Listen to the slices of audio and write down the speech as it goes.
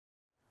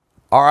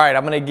All right,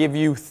 I'm going to give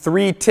you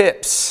 3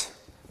 tips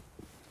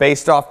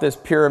based off this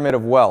pyramid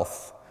of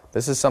wealth.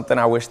 This is something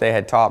I wish they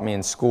had taught me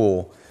in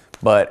school,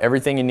 but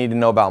everything you need to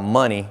know about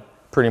money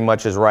pretty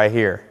much is right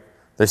here.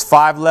 There's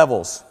 5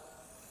 levels,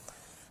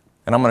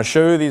 and I'm going to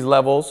show you these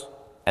levels,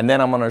 and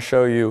then I'm going to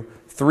show you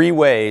 3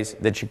 ways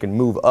that you can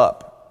move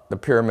up the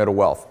pyramid of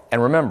wealth.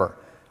 And remember,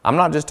 I'm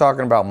not just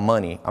talking about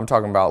money. I'm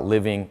talking about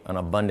living an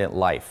abundant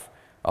life,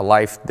 a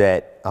life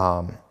that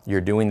you're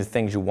doing the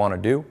things you want to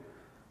do.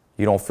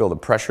 You don't feel the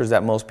pressures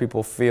that most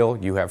people feel.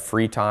 You have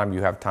free time.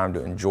 You have time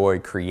to enjoy,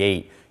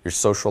 create. Your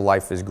social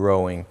life is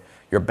growing.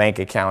 Your bank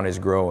account is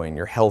growing.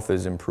 Your health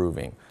is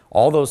improving.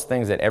 All those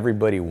things that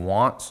everybody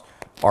wants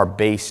are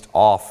based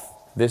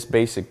off this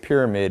basic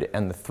pyramid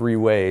and the 3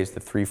 ways,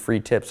 the 3 free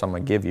tips I'm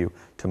going to give you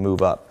to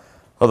move up.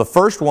 Well, the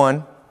first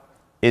one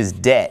is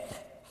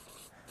debt.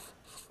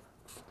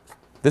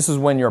 This is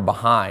when you're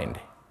behind.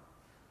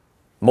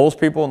 Most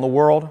people in the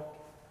world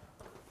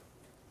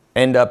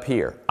end up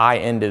here. I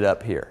ended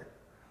up here.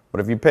 But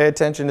if you pay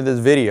attention to this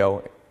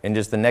video, in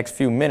just the next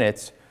few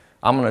minutes,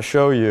 I'm going to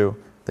show you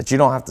that you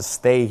don't have to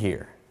stay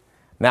here.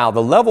 Now,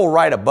 the level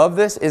right above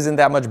this isn't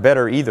that much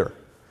better either.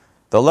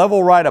 The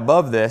level right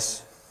above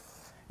this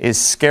is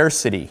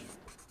scarcity.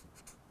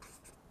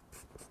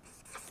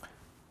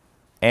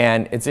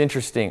 And it's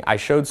interesting. I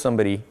showed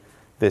somebody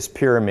this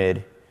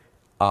pyramid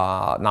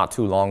not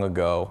too long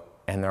ago,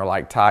 and they're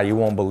like, "Tai, you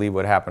won't believe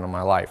what happened in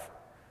my life.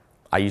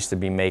 I used to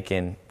be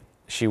making,"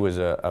 she was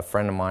a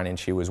friend of mine, and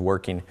she was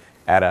working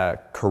at a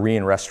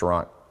Korean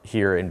restaurant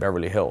here in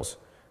Beverly Hills.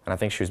 And I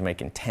think she was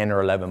making 10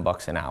 or 11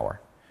 bucks an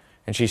hour.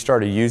 And she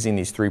started using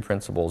these 3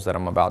 principles that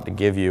I'm about to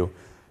give you.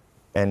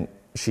 And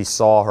she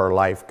saw her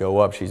life go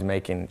up. She's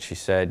making, she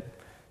said,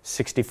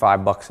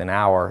 65 bucks an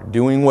hour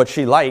doing what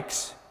she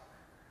likes.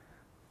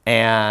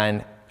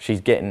 And she's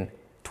getting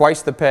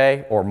twice the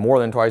pay or more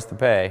than twice the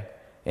pay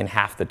in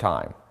half the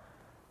time.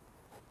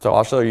 So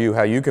I'll show you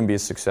how you can be a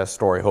success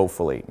story,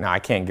 hopefully. Now, I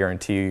can't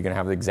guarantee you're going to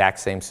have the exact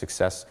same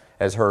success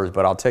as hers,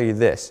 but I'll tell you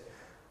this.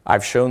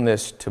 I've shown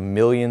this to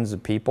millions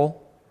of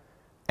people,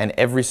 and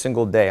every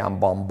single day I'm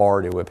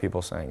bombarded with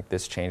people saying,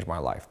 "This changed my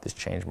life, this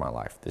changed my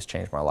life, this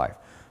changed my life."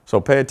 So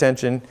pay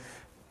attention.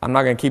 I'm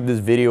not going to keep this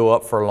video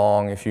up for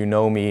long. If you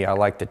know me, I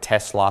like to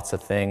test lots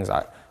of things.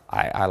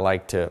 I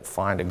like to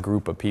find a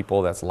group of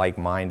people that's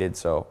like-minded.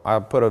 So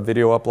I'll put a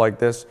video up like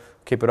this,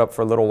 keep it up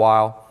for a little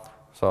while.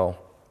 So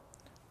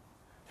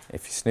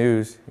if you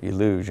snooze, you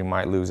lose. You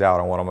might lose out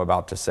on what I'm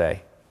about to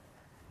say.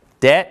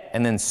 Debt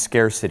and then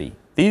scarcity.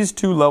 These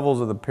 2 levels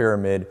of the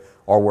pyramid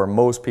are where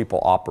most people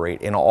operate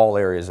in all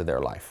areas of their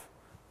life.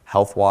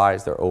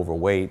 Health-wise, they're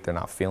overweight, they're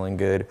not feeling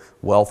good.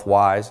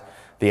 Wealth-wise,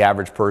 the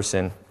average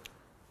person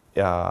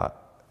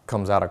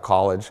comes out of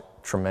college,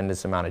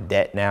 tremendous amount of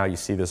debt now. You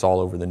see this all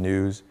over the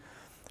news.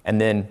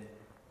 And then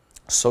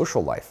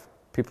social life.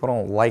 People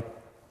don't like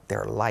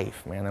their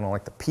life, man. They don't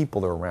like the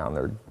people they're around.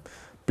 They're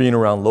being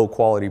around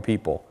low-quality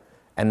people.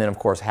 And then, of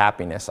course,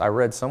 happiness. I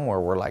read somewhere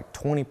where like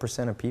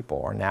 20% of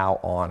people are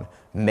now on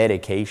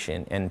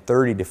medication, and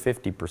 30 to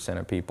 50%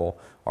 of people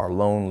are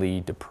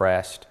lonely,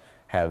 depressed,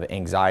 have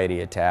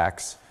anxiety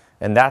attacks.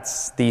 And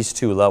that's these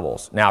 2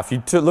 levels. Now, if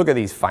you look at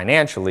these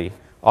financially,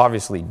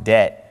 obviously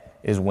debt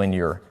is when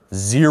you're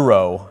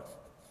 0,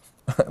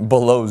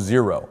 below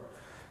 0.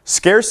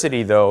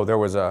 Scarcity, though, there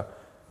was a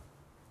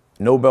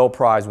Nobel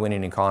Prize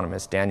winning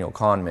economist, Daniel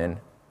Kahneman,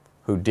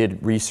 who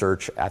did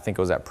research, I think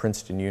it was at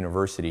Princeton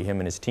University. Him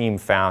and his team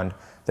found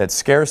that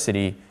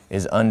scarcity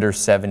is under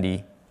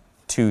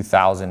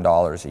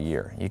 $72,000 a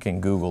year. You can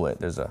Google it.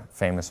 There's a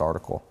famous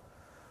article.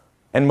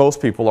 And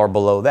most people are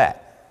below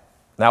that.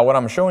 Now, what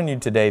I'm showing you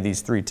today,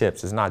 these 3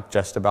 tips, is not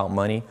just about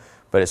money,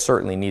 but it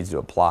certainly needs to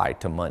apply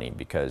to money,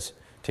 because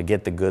to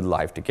get the good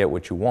life, to get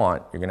what you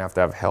want, you're going to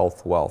have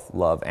health, wealth,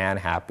 love, and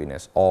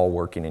happiness all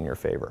working in your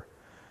favor.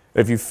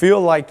 If you feel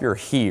like you're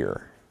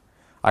here,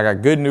 I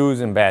got good news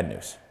and bad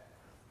news.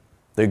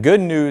 The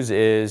good news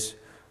is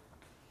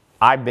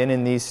I've been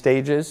in these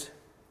stages,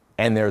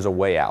 and there's a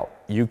way out.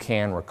 You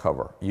can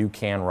recover. You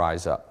can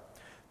rise up.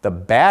 The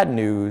bad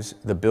news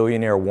the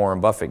billionaire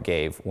Warren Buffett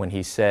gave when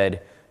he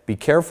said, be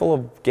careful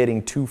of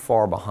getting too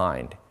far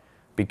behind.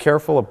 Be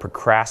careful of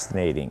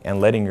procrastinating and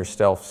letting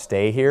yourself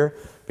stay here,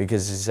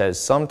 because he says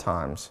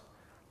sometimes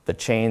the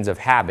chains of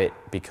habit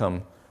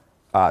become,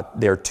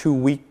 they're too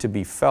weak to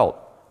be felt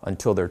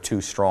until they're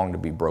too strong to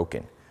be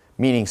broken.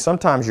 Meaning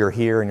sometimes you're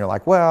here and you're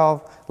like,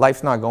 well,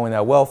 life's not going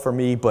that well for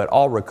me, but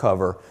I'll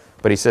recover.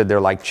 But he said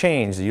they're like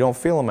chains. You don't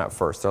feel them at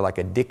first. They're like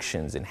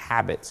addictions and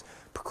habits,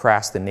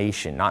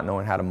 procrastination, not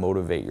knowing how to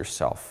motivate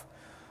yourself,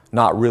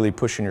 not really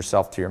pushing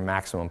yourself to your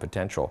maximum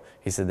potential.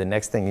 He said the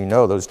next thing you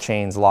know, those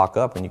chains lock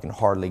up and you can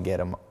hardly get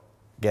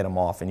them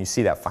off. And you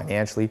see that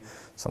financially.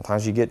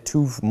 Sometimes you get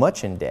too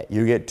much in debt.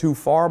 You get too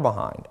far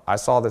behind. I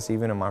saw this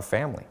even in my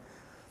family.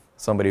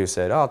 Somebody who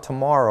said, oh,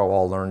 tomorrow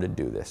I'll learn to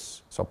do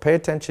this. So pay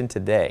attention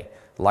today.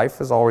 Life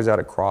is always at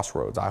a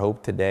crossroads. I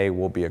hope today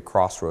will be a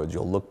crossroads.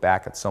 You'll look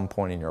back at some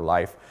point in your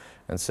life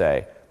and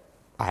say,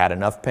 I had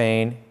enough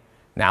pain.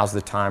 Now's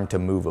the time to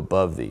move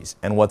above these.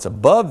 And what's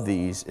above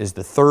these is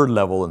the third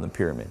level in the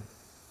pyramid.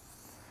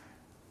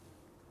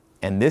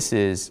 And this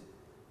is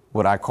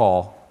what I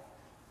call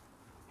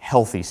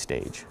healthy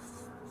stage.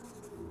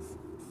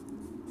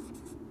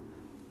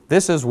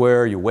 This is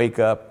where you wake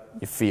up,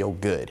 you feel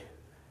good.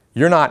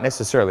 You're not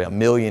necessarily a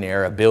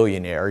millionaire, a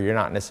billionaire. You're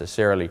not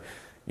necessarily,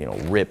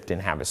 ripped and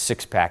have a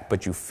six-pack,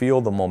 but you feel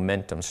the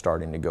momentum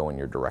starting to go in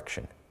your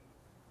direction.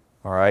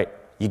 All right?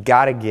 You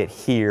got to get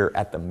here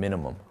at the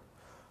minimum.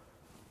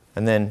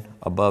 And then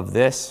above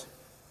this,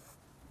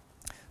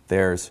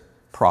 there's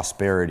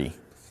prosperity.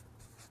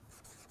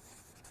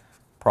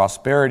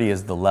 Prosperity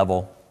is the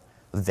level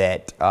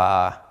that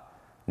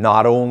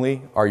not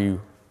only are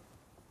you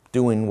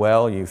doing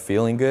well, you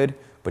feeling good,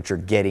 but you're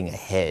getting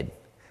ahead.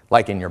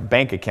 Like in your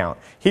bank account.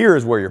 Here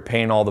is where you're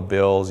paying all the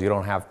bills. You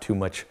don't have too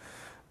much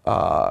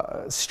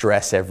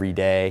stress every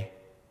day.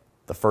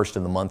 The first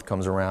of the month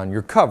comes around.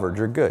 You're covered.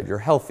 You're good. You're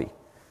healthy.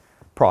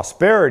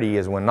 Prosperity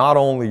is when not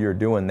only you're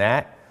doing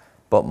that,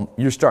 but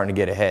you're starting to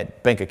get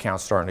ahead. Bank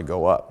account's starting to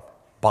go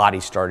up.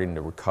 Body's starting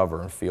to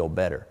recover and feel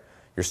better.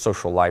 Your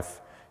social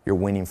life, you're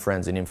winning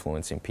friends and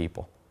influencing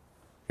people.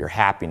 Your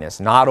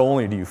happiness. Not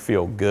only do you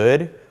feel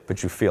good,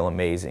 but you feel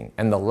amazing.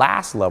 And the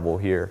last level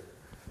here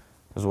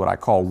is what I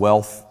call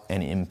wealth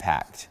and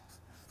impact.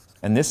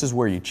 And this is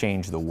where you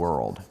change the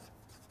world.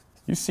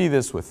 You see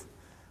this with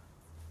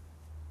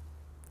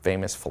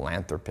famous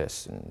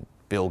philanthropists and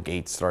Bill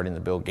Gates starting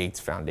the Bill Gates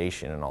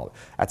Foundation and all that.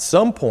 At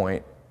some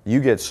point, you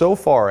get so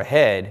far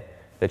ahead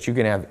that you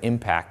can have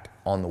impact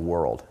on the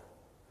world.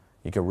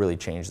 You can really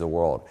change the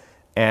world.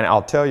 And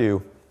I'll tell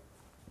you,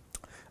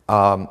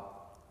 my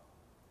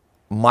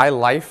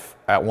life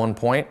at one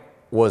point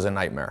was a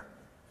nightmare.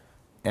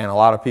 And a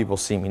lot of people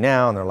see me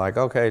now and they're like,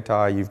 okay,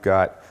 Tai, you've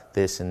got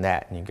this and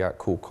that, and you've got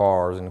cool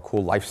cars and a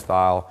cool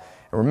lifestyle.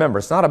 And remember,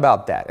 it's not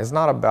about that. It's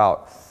not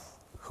about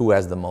who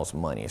has the most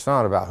money. It's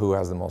not about who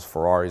has the most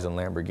Ferraris and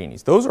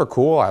Lamborghinis. Those are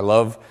cool. I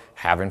love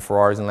having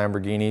Ferraris and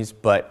Lamborghinis,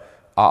 but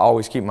I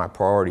always keep my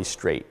priorities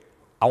straight.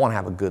 I want to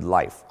have a good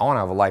life. I want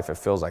to have a life that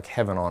feels like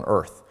heaven on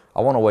earth.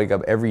 I want to wake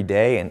up every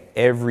day and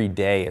every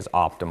day is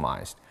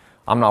optimized.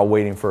 I'm not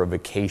waiting for a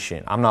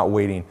vacation. I'm not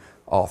waiting,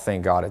 oh,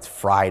 thank God it's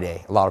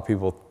Friday. A lot of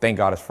people, thank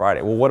God it's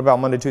Friday. Well, what about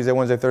Monday, Tuesday,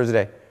 Wednesday,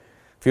 Thursday?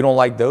 If you don't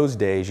like those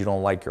days, you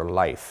don't like your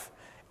life.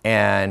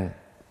 And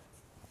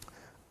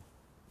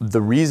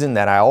the reason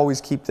that I always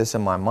keep this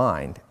in my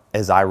mind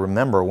is I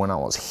remember when I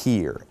was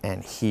here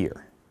and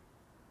here.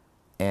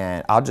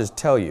 And I'll just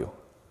tell you,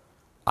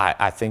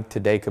 I think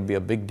today could be a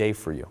big day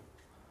for you.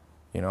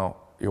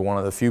 You're one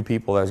of the few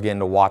people that's getting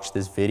to watch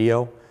this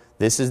video.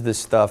 This is the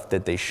stuff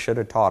that they should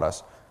have taught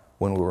us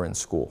when we were in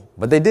school,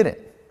 but they didn't.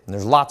 And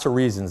there's lots of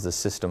reasons the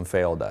system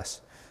failed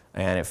us.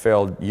 And it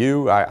failed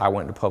you. I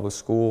went to public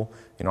school.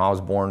 I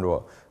was born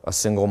to a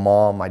single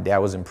mom. My dad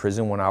was in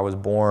prison when I was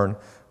born.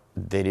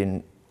 They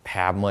didn't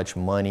have much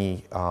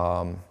money.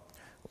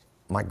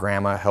 My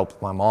grandma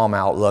helped my mom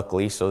out,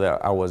 luckily, so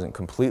that I wasn't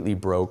completely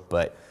broke,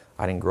 but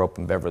I didn't grow up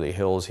in Beverly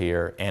Hills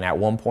here. And at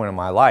one point in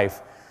my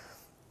life,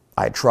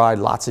 I tried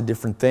lots of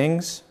different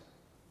things,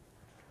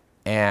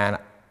 and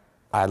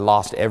I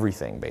lost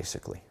everything,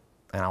 basically.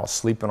 And I was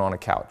sleeping on a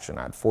couch, and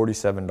I had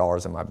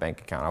 $47 in my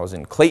bank account. I was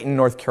in Clayton,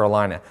 North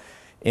Carolina,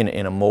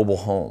 in a mobile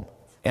home.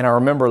 And I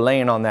remember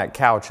laying on that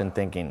couch and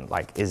thinking,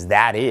 like, is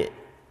that it?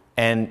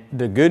 And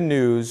the good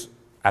news,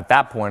 at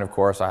that point, of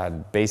course, I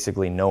had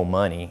basically no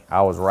money.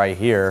 I was right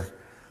here.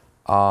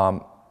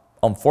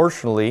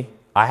 Unfortunately,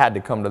 I had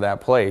to come to that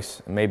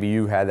place. Maybe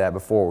you had that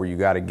before, where you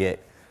got to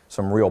get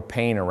some real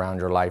pain around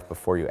your life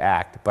before you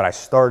act. But I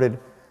started,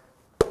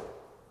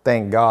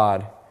 thank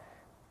God,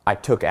 I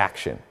took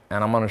action.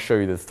 And I'm going to show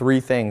you the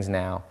 3 things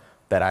now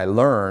that I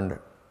learned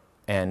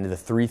and the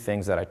 3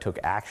 things that I took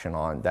action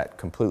on that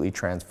completely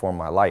transformed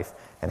my life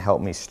and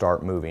helped me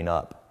start moving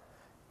up.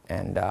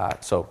 And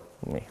so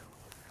let me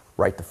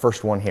write the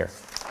first one here.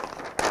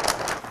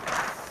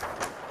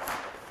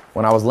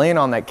 When I was laying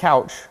on that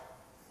couch,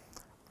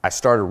 I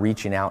started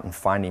reaching out and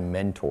finding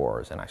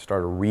mentors, and I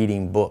started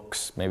reading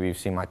books. Maybe you've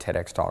seen my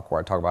TEDx talk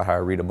where I talk about how I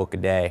read a book a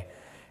day.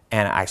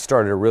 And I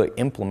started to really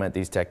implement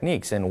these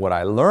techniques. And what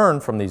I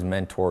learned from these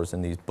mentors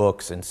and these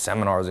books and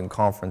seminars and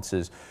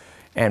conferences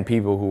and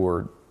people who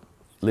were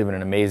living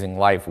an amazing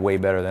life way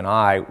better than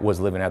I was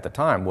living at the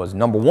time was,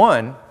 number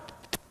 1,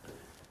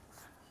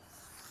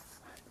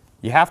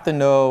 you have to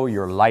know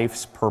your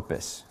life's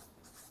purpose.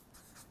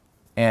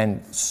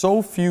 And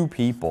so few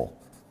people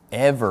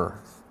ever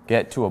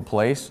get to a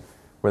place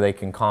where they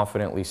can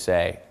confidently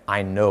say,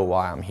 I know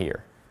why I'm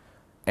here.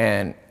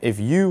 And if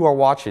you are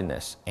watching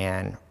this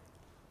and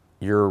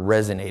you're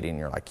resonating,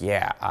 you're like,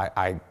 yeah,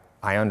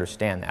 I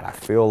understand that. I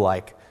feel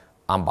like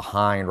I'm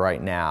behind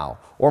right now.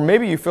 Or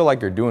maybe you feel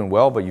like you're doing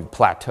well, but you've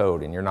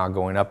plateaued and you're not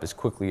going up as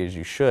quickly as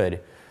you should.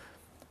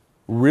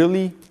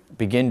 Really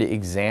begin to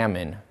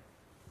examine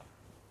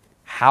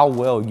how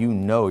well you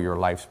know your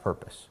life's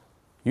purpose.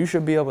 You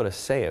should be able to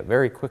say it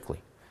very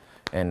quickly.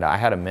 And I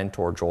had a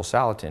mentor, Joel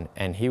Salatin,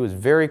 and he was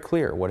very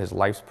clear what his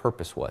life's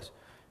purpose was.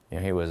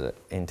 He was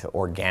into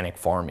organic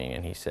farming,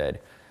 and he said,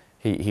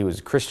 he was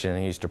a Christian and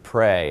he used to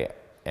pray,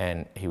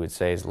 and he would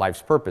say his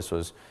life's purpose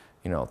was,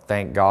 you know,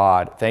 thank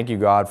you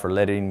God for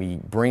letting me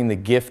bring the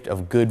gift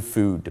of good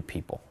food to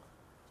people.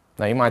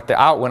 Now you might think,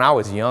 when I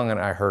was young and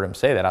I heard him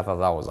say that, I thought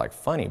that was like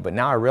funny, but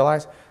now I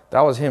realize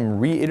that was him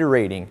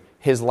reiterating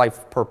his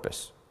life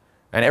purpose.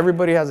 And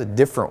everybody has a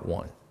different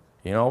one.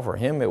 You know, for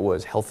him it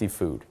was healthy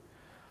food.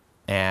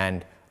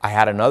 And I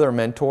had another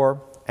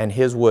mentor, and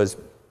his was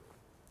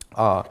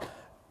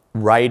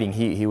writing.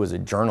 He was a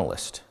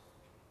journalist,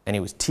 and he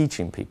was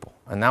teaching people,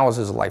 and that was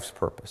his life's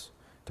purpose,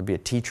 to be a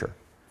teacher.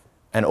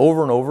 And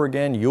over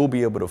again, you'll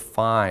be able to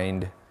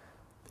find,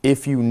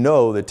 if you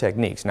know the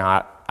techniques.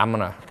 Now, I'm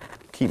going to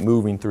keep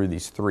moving through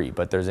these three,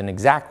 but there's an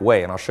exact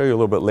way, and I'll show you a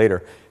little bit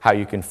later how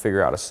you can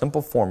figure out a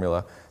simple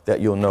formula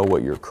that you'll know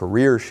what your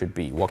career should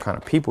be, what kind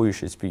of people you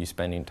should be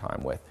spending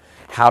time with,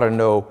 how to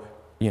know,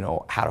 you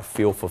know, how to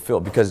feel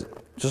fulfilled. Because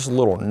just a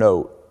little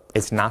note,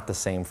 it's not the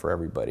same for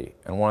everybody.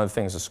 And one of the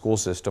things the school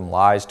system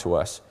lies to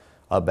us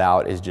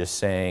about is just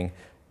saying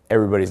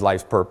everybody's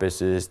life's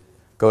purpose is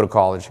go to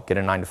college, get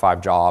a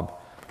 9-to-5 job,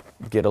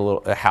 get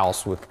a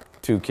house with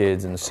 2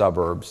 kids in the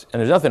suburbs. And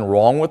there's nothing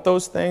wrong with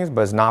those things,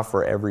 but it's not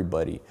for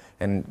everybody.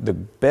 And the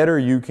better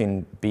you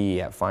can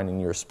be at finding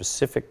your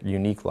specific,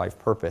 unique life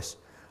purpose,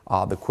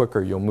 the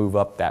quicker you'll move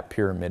up that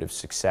pyramid of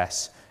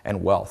success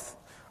and wealth.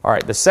 All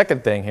right, the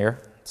second thing here,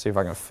 let's see if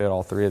I can fit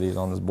all 3 of these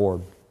on this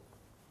board,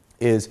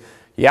 is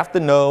you have to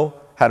know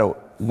how to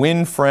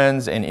win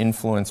friends and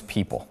influence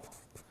people.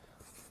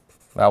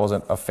 That was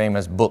a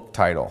famous book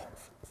title,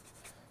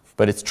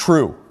 but it's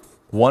true.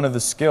 One of the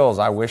skills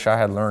I wish I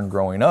had learned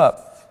growing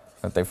up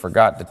that they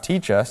forgot to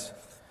teach us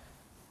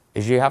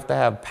is you have to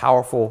have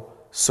powerful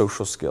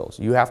social skills.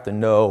 You have to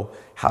know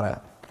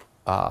how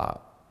to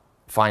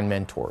find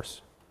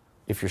mentors.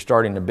 If you're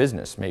starting a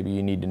business, maybe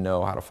you need to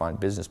know how to find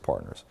business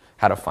partners,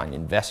 how to find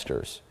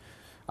investors.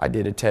 I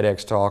did a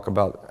TEDx talk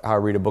about how I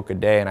read a book a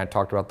day, and I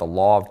talked about the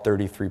law of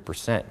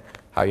 33%,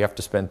 how you have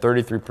to spend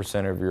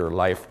 33% of your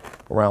life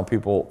around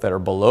people that are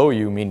below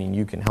you, meaning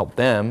you can help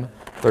them,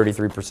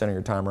 33% of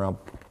your time around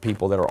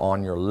people that are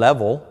on your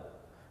level,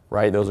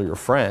 right? Those are your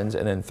friends.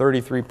 And then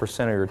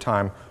 33% of your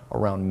time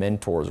around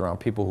mentors, around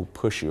people who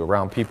push you,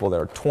 around people that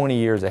are 20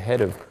 years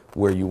ahead of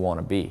where you want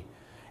to be.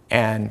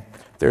 And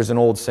there's an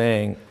old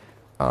saying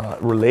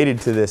related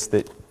to this,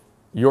 that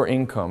your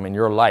income in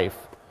your life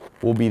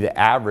will be the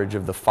average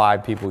of the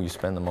 5 people you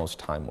spend the most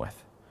time with.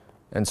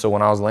 And so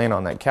when I was laying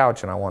on that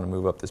couch and I wanted to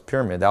move up this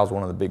pyramid, that was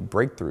one of the big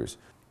breakthroughs.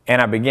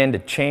 And I began to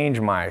change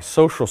my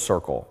social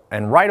circle.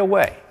 And right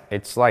away,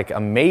 it's like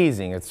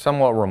amazing, it's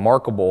somewhat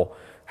remarkable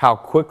how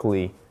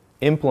quickly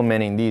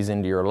implementing these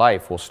into your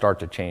life will start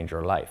to change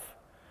your life.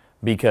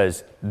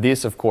 Because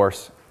this, of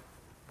course,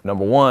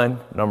 number 1,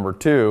 number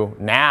 2,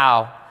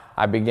 now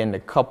I begin to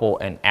couple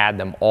and add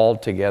them all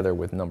together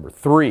with number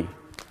 3.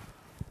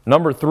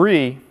 Number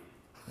 3,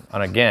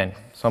 and again,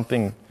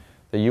 something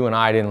that you and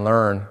I didn't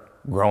learn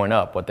growing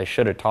up, what they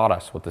should have taught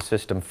us, what the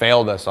system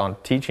failed us on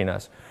teaching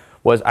us,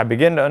 was I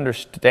began to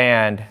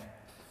understand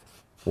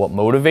what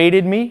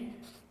motivated me,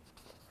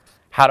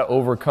 how to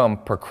overcome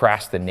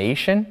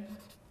procrastination.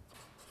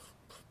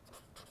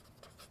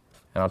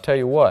 And I'll tell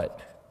you what,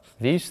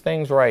 these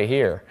things right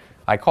here,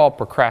 I call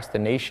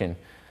procrastination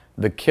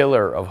the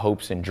killer of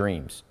hopes and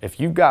dreams. If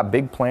you've got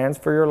big plans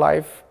for your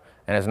life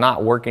and it's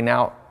not working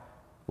out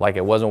like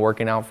it wasn't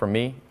working out for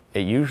me,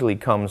 it usually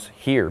comes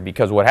here.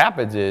 Because what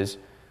happens is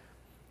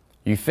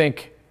you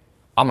think,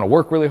 I'm going to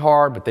work really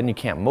hard, but then you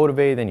can't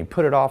motivate, then you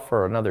put it off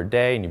for another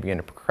day and you begin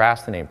to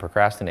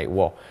procrastinate.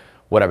 Well,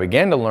 what I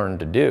began to learn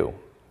to do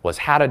was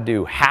how to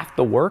do half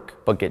the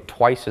work but get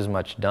twice as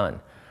much done.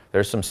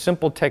 There's some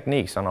simple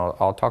techniques, and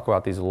I'll talk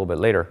about these a little bit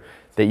later,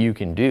 that you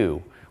can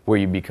do where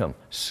you become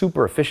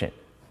super efficient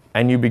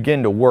and you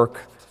begin to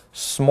work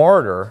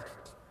smarter.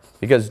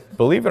 Because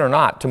believe it or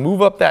not, to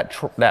move up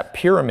that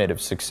pyramid of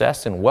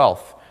success and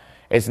wealth,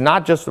 it's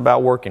not just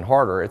about working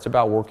harder, it's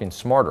about working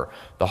smarter.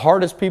 The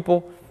hardest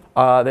people,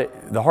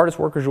 the hardest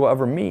workers you'll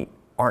ever meet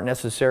aren't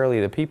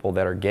necessarily the people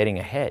that are getting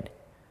ahead.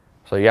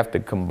 So you have to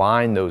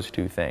combine those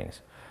 2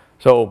 things.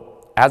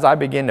 So as I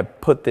begin to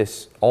put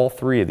this, all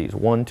 3 of these,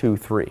 1, 2,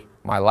 3,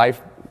 my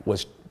life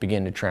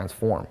began to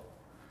transform.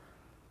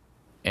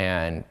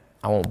 And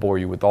I won't bore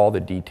you with all the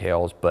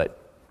details, but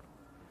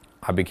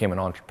I became an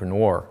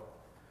entrepreneur,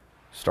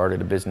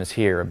 started a business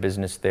here, a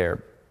business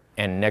there.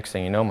 And next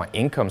thing you know, my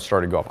income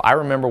started to go up. I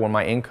remember when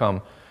my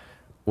income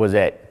was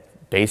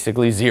at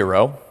basically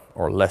 0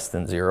 or less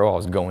than 0. I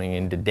was going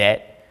into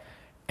debt.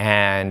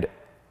 And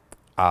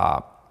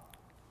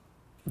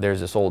there's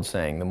this old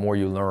saying, the more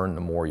you learn,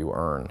 the more you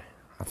earn.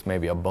 That's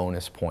maybe a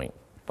bonus point.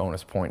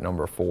 Bonus point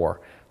number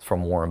 4. It's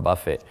from Warren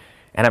Buffett.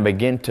 And I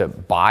began to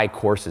buy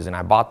courses, and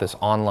I bought this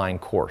online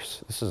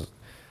course. This is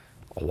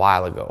a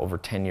while ago, over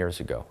 10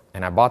 years ago.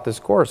 And I bought this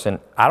course, and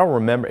I don't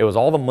remember, it was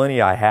all the money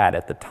I had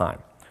at the time.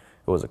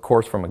 It was a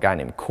course from a guy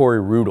named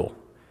Corey Rudel.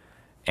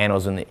 And it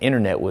was when the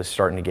internet was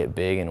starting to get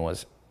big, and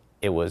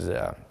it was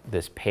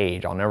this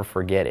page, I'll never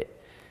forget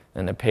it.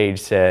 And the page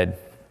said,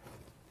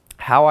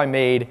 how I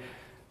made,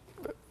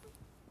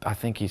 I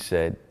think he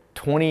said,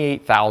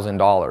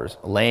 $28,000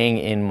 laying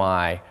in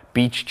my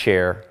beach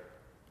chair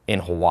in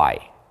Hawaii.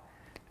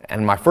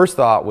 And my first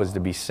thought was to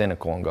be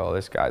cynical and go,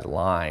 this guy's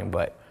lying.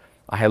 But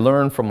I had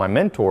learned from my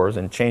mentors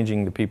and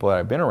changing the people that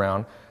I've been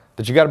around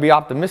that you got to be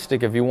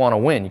optimistic if you want to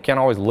win. You can't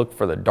always look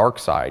for the dark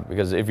side,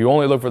 because if you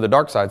only look for the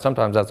dark side,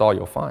 sometimes that's all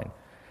you'll find.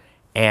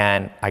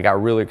 And I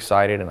got really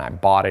excited and I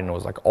bought it, and it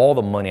was like all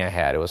the money I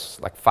had. It was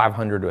like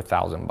 500 to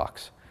 1,000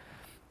 bucks.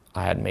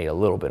 I had made a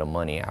little bit of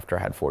money after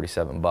I had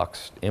 47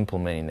 bucks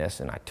implementing this,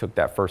 and I took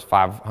that first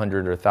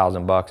 500 or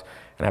 1,000 bucks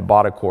and I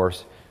bought a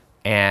course.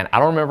 And I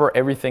don't remember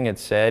everything it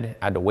said.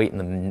 I had to wait in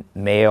the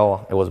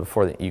mail. It was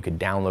before you could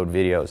download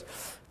videos.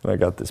 And I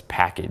got this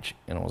package,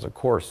 and it was a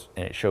course,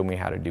 and it showed me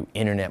how to do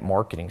internet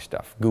marketing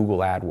stuff, Google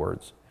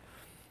AdWords.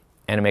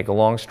 And to make a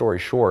long story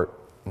short,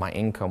 my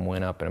income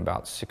went up in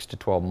about 6 to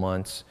 12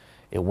 months.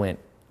 It went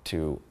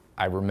to,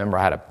 I remember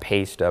I had a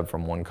pay stub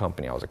from one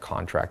company. I was a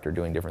contractor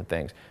doing different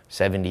things,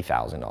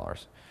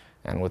 $70,000.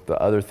 And with the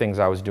other things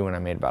I was doing, I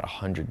made about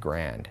 100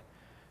 grand.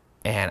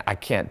 And I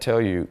can't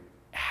tell you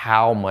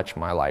how much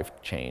my life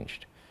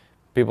changed.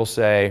 People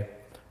say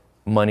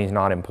money's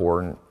not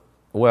important.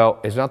 Well,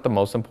 it's not the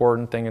most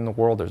important thing in the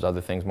world. There's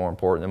other things more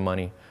important than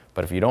money.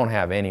 But if you don't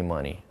have any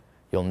money,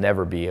 you'll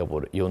never be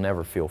able to, you'll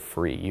never feel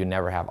free. You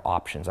never have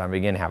options. I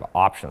began to have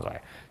options.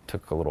 I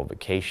took a little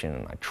vacation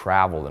and I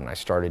traveled and I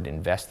started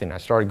investing. I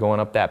started going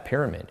up that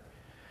pyramid.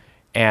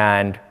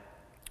 And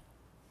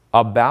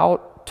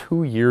about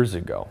 2 years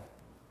ago,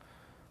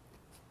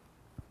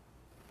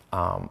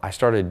 I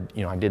started,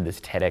 I did this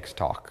TEDx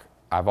talk.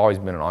 I've always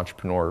been an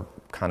entrepreneur,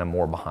 kind of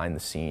more behind the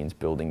scenes,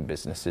 building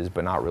businesses,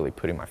 but not really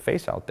putting my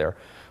face out there.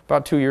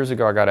 About 2 years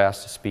ago, I got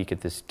asked to speak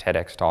at this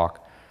TEDx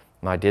talk.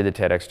 And I did the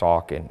TEDx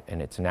talk, and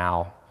it's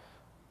now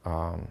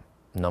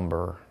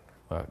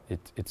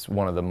it's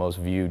one of the most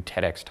viewed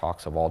TEDx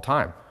talks of all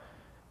time.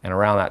 And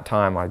around that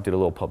time, I did a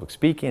little public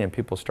speaking, and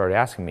people started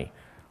asking me,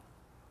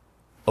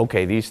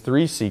 okay, these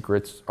 3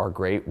 secrets are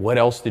great. What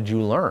else did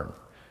you learn?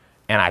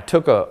 And I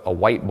took a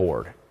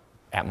whiteboard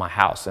at my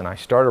house, and I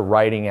started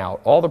writing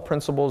out all the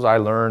principles I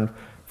learned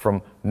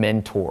from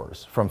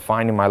mentors, from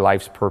finding my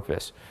life's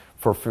purpose,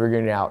 for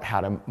figuring out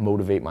how to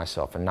motivate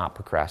myself and not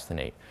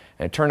procrastinate.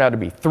 And it turned out to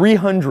be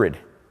 300.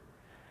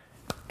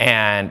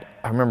 And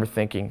I remember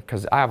thinking,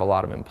 because I have a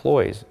lot of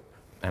employees,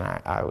 and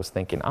I was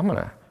thinking, I'm going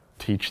to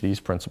teach these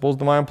principles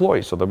to my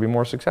employees so they'll be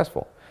more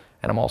successful.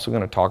 And I'm also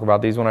going to talk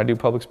about these when I do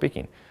public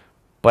speaking.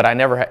 But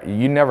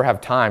you never have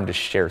time to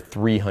share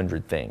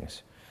 300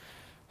 things.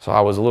 So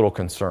I was a little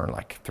concerned,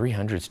 like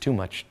 300 is too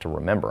much to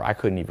remember. I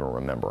couldn't even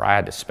remember. I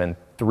had to spend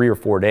 3 or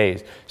 4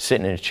 days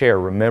sitting in a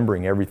chair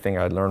remembering everything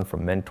I'd learned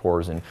from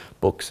mentors and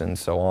books and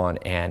so on,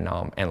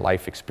 and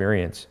life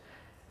experience.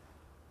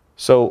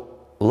 So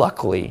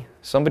luckily,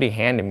 somebody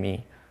handed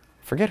me,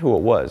 I forget who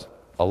it was,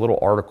 a little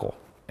article.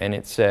 And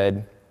it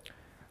said,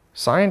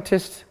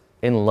 scientists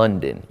in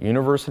London,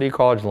 University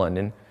College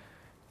London,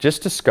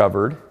 just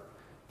discovered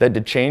that to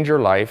change your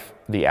life,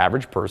 the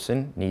average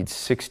person needs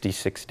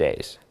 66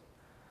 days.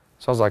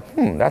 So I was like,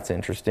 that's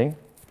interesting.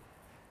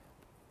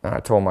 And I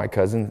told my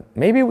cousin,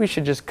 maybe we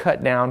should just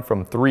cut down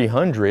from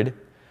 300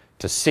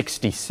 to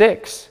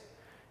 66.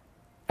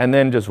 And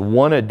then just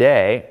 1 a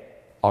day,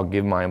 I'll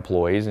give my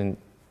employees and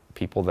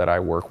people that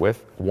I work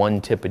with 1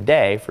 tip a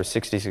day for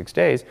 66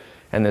 days.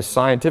 And this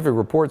scientific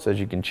report says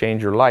you can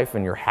change your life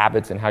and your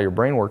habits and how your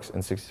brain works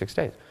in 66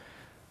 days.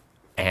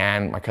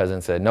 And my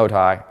cousin said, no,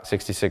 Tai,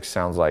 66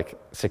 sounds like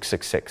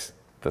 666,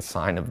 the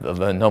sign of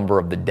the number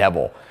of the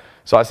devil.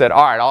 So I said,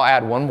 all right, I'll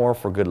add 1 more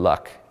for good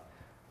luck.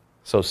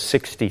 So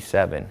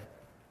 67.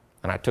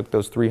 And I took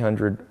those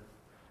 300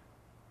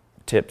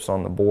 tips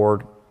on the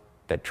board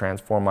that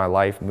transformed my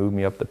life, moved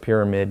me up the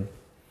pyramid,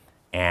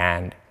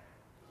 and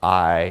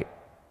I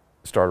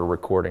started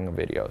recording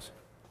videos.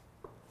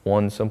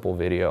 1 simple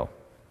video,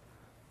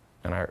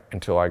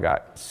 until I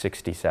got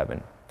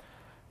 67.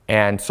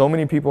 And so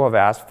many people have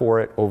asked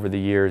for it over the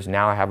years.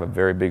 Now I have a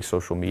very big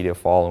social media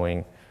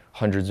following.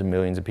 Hundreds of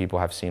millions of people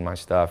have seen my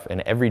stuff. And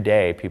every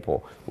day,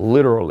 people,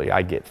 literally,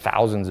 I get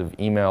thousands of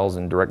emails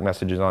and direct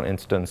messages on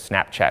Insta and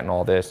Snapchat and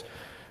all this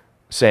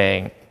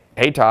saying,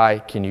 hey, Tai,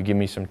 can you give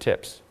me some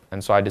tips?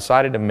 And so I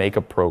decided to make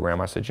a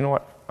program. I said, you know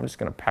what? I'm just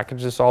going to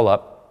package this all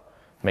up,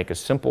 make a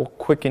simple,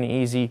 quick, and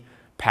easy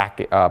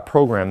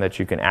program that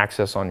you can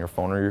access on your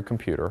phone or your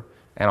computer,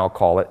 and I'll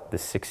call it the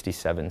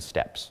 67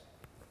 Steps.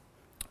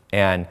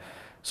 And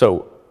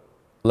so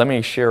let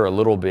me share a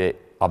little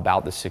bit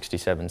about the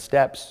 67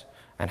 Steps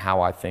and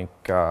how I think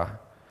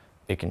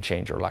it can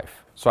change your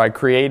life. So I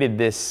created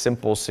this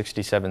simple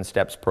 67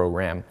 Steps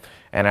program,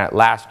 and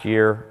last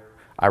year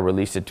I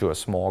released it to a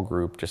small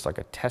group, just like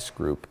a test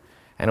group,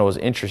 and it was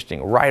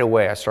interesting. Right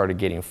away I started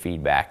getting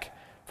feedback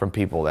from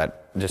people that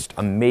just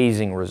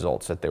amazing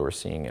results that they were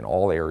seeing in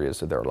all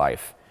areas of their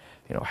life.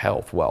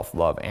 Health, wealth,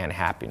 love, and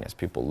happiness.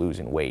 People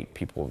losing weight,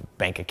 people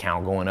bank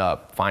account going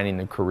up, finding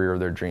the career of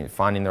their dreams,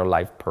 finding their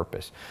life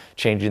purpose,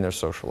 changing their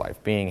social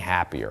life, being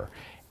happier.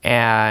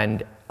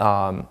 And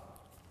the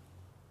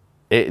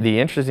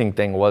interesting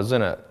thing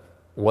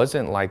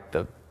wasn't like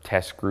the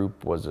test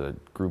group was a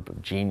group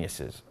of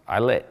geniuses. I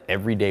let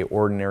everyday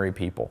ordinary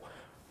people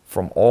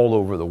from all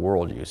over the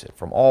world use it,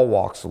 from all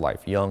walks of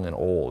life, young and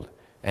old,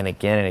 and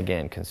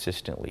again,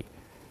 consistently,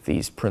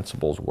 these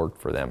principles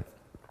worked for them.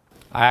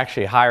 I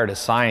actually hired a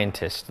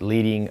scientist,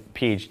 leading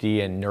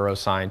PhD and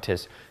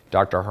neuroscientist,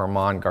 Dr.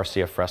 Germán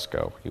Garcia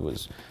Fresco. He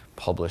was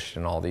published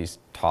in all these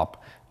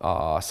top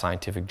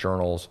scientific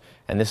journals,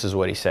 and this is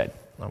what he said.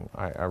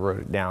 I wrote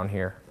it down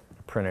here,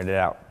 printed it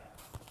out.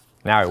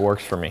 Now it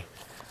works for me.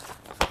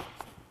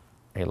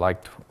 He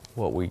liked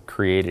what we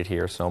created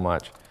here so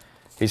much.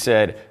 He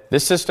said,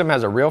 "This system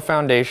has a real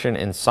foundation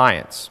in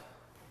science.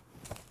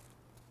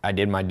 I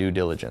did my due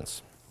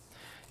diligence.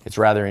 It's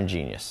rather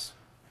ingenious.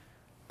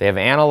 They have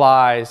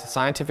analyzed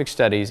scientific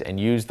studies and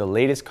used the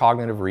latest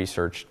cognitive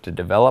research to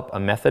develop a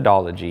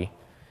methodology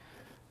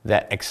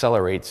that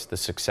accelerates the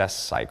success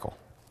cycle,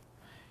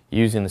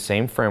 using the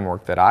same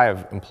framework that I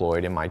have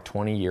employed in my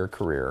 20-year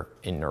career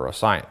in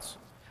neuroscience.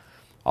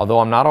 Although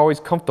I'm not always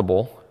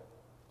comfortable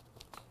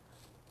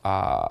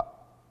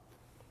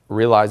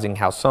realizing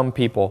how some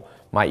people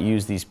might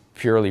use these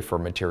purely for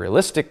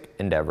materialistic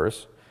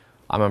endeavors,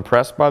 I'm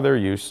impressed by their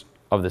use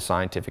of the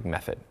scientific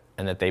method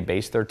and that they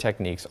base their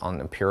techniques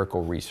on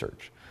empirical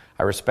research.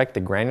 I respect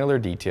the granular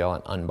detail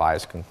and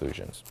unbiased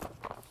conclusions.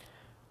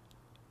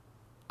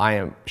 I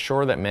am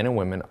sure that men and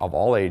women of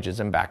all ages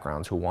and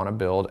backgrounds who want to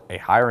build a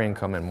higher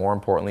income and, more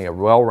importantly, a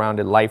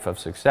well-rounded life of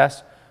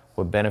success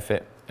would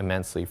benefit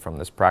immensely from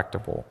this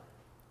practical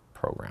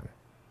program.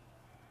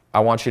 I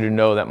want you to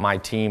know that my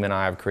team and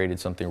I have created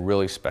something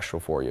really special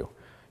for you.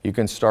 You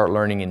can start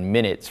learning in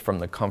minutes from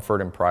the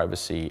comfort and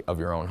privacy of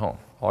your own home.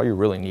 All you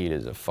really need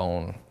is a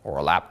phone or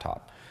a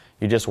laptop.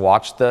 You just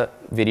watch the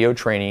video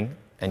training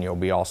and you'll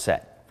be all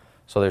set.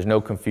 So there's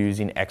no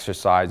confusing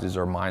exercises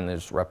or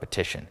mindless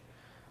repetition.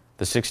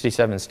 The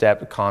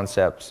 67-step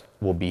concepts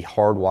will be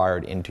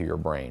hardwired into your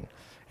brain,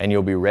 and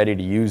you'll be ready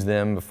to use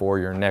them before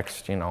your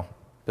next,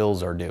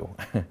 bills are due.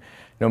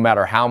 No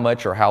matter how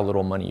much or how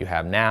little money you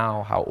have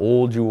now, how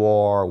old you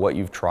are, what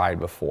you've tried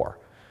before.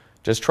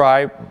 Just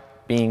try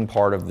being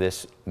part of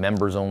this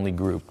members-only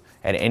group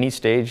at any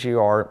stage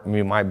you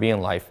might be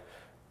in life,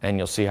 and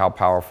you'll see how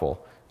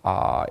powerful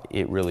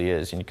it really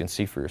is, and you can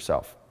see for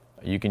yourself.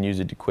 You can use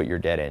it to quit your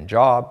dead-end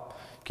job.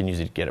 You can use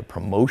it to get a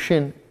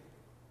promotion,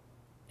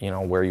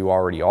 where you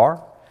already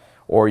are.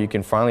 Or you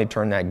can finally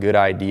turn that good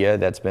idea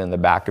that's been in the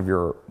back of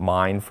your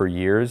mind for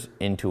years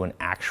into an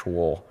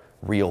actual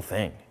real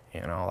thing.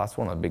 That's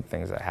one of the big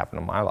things that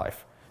happened in my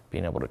life,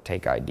 being able to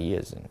take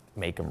ideas and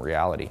make them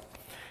reality.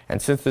 And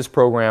since this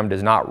program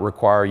does not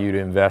require you to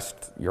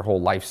invest your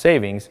whole life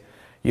savings,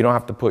 you don't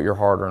have to put your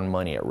hard-earned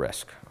money at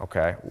risk,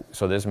 okay?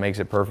 So this makes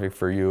it perfect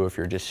for you if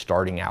you're just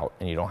starting out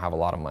and you don't have a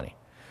lot of money.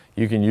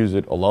 You can use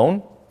it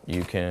alone.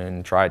 You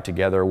can try it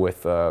together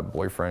with a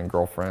boyfriend,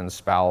 girlfriend,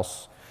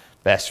 spouse,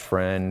 best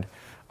friend.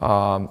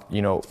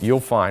 You'll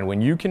find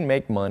when you can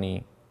make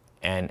money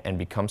and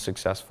become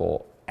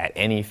successful at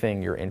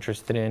anything you're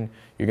interested in,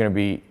 you're going to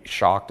be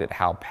shocked at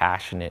how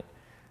passionate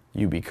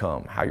you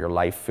become, how your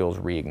life feels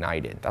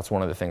reignited. That's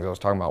one of the things I was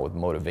talking about with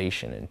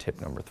motivation in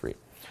tip number 3.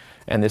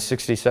 And this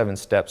 67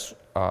 steps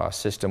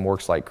system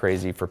works like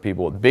crazy for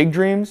people with big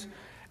dreams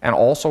and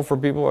also for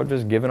people who have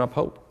just given up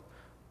hope,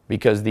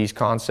 because these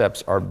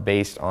concepts are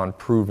based on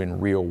proven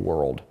real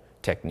world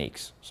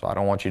techniques. So I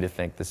don't want you to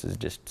think this is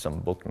just some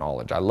book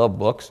knowledge. I love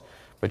books,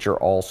 but you're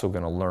also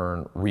going to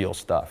learn real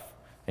stuff.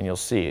 And you'll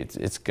see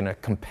it's going to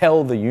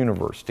compel the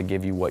universe to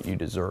give you what you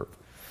deserve.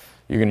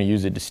 You're going to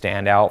use it to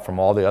stand out from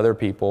all the other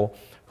people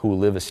who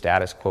live a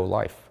status quo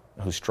life,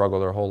 who struggle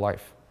their whole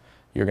life.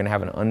 You're going to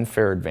have an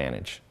unfair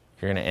advantage.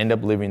 You're going to end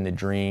up living the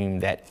dream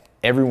that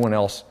everyone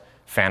else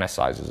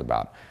fantasizes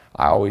about.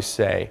 I always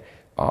say,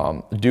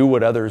 do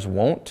what others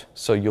won't,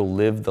 so you'll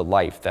live the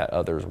life that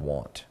others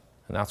want.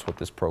 And that's what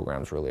this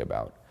program is really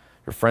about.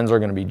 Your friends are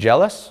going to be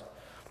jealous,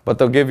 but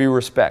they'll give you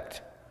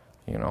respect.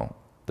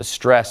 The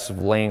stress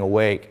of laying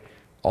awake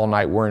all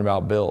night worrying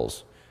about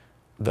bills,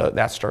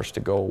 that starts to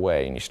go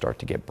away and you start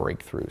to get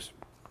breakthroughs.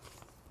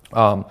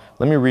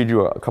 Let me read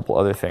you a couple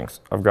other things.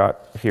 I've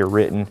got here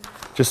written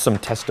just some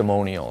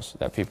testimonials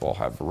that people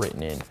have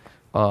written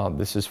in.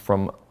 This is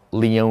from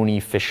Leonie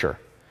Fisher.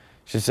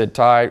 She said,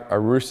 "Tai, I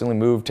recently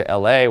moved to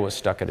LA, was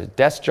stuck at a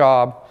desk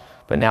job,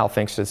 but now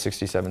thanks to the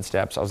 67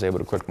 steps, I was able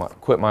to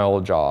quit my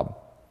old job."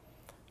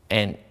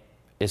 And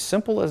as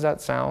simple as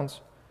that sounds,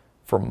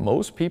 for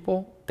most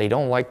people, they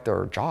don't like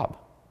their job,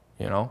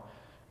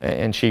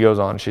 And she goes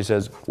on, she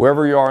says,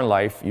 "Wherever you are in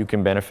life, you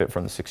can benefit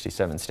from the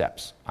 67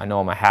 steps. I know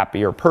I'm a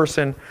happier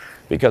person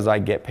because I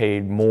get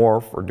paid more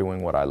for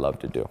doing what I love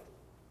to do.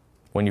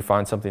 When you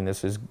find something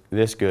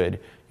this good,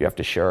 you have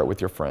to share it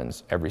with your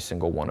friends. Every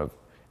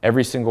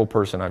single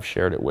person I've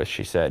shared it with,"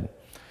 she said,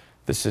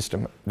 "the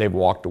system, they've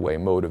walked away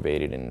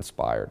motivated and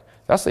inspired."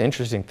 That's the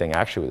interesting thing,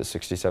 actually, with the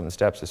 67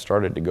 steps. It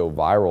started to go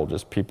viral,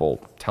 just people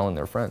telling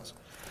their friends.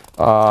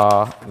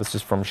 This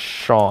is from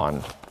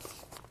Sean.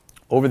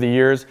 "Over the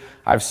years,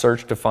 I've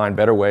searched to find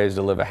better ways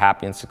to live a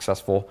happy and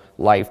successful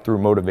life through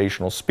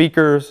motivational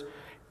speakers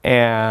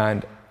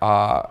and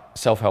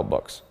self-help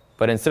books.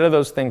 But instead of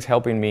those things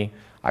helping me,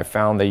 I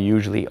found they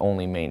usually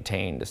only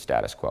maintain the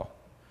status quo.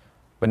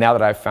 But now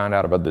that I've found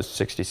out about the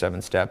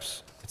 67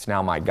 steps, it's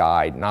now my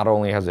guide. Not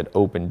only has it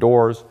opened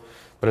doors,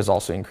 but has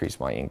also increased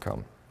my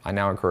income. I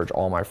now encourage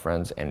all my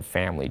friends and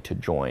family to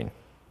join.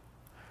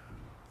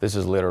 This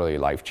is literally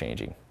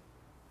life-changing.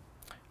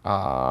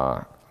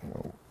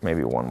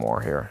 Maybe one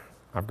more here.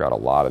 I've got a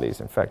lot of these.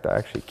 In fact, I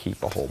actually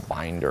keep a whole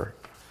binder.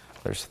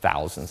 There's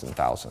thousands and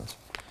thousands.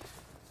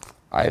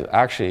 I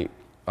actually,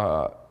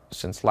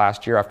 since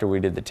last year after we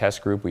did the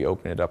test group, we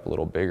opened it up a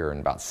little bigger and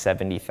about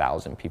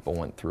 70,000 people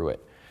went through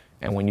it.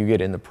 And when you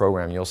get in the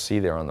program, you'll see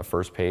there on the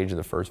first page of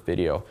the first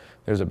video,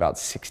 there's about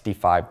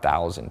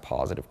 65,000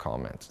 positive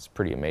comments. It's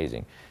pretty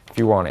amazing. If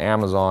you were on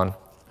Amazon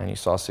and you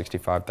saw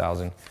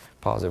 65,000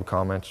 positive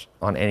comments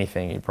on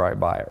anything, you'd probably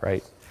buy it,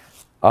 right?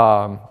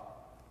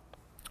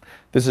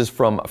 This is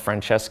from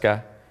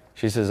Francesca.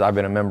 She says, I've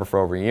been a member for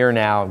over a year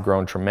now, I've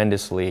grown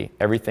tremendously.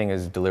 Everything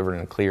is delivered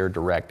in a clear,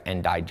 direct,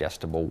 and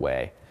digestible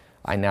way.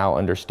 I now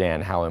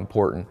understand how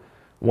important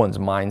one's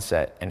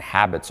mindset and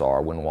habits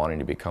are when wanting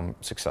to become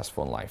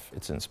successful in life.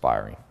 It's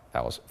inspiring.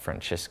 That was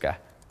Francesca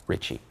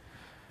Ritchie.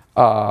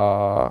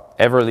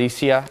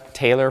 Everlicia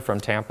Taylor from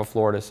Tampa,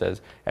 Florida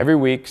says, every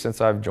week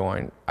since I've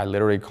joined, I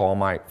literally call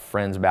my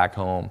friends back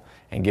home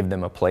and give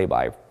them a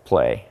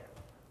play-by-play.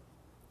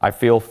 I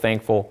feel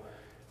thankful.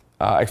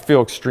 I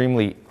feel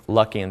extremely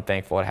lucky and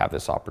thankful to have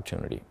this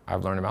opportunity.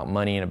 I've learned about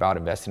money and about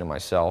investing in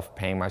myself,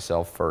 paying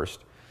myself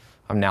first.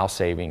 I'm now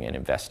saving and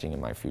investing in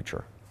my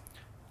future.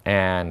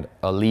 And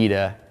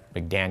Alita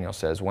McDaniel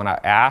says, when I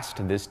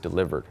asked, this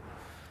delivered.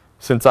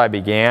 Since I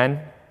began,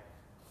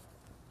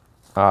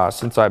 I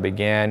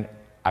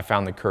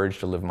found the courage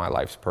to live my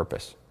life's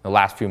purpose. In the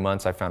last few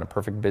months, I found a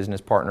perfect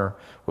business partner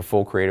with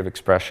full creative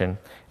expression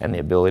and the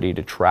ability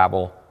to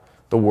travel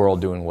the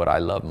world doing what I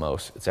love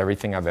most. It's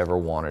everything I've ever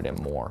wanted and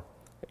more.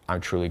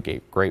 I'm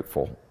truly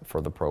grateful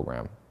for the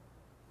program.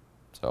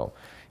 So,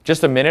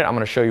 just a minute, I'm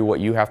going to show you what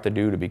you have to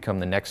do to become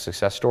the next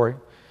success story.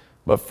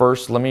 But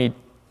first, let me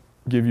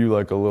give you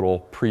like a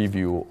little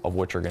preview of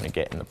what you're going to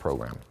get in the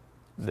program.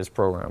 This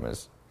program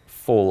is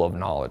full of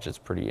knowledge. It's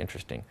pretty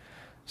interesting.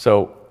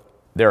 So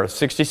there are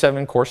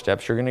 67 core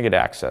steps you're going to get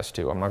access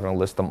to. I'm not going to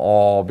list them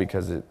all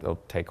because it'll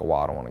take a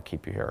while. I don't want to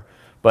keep you here.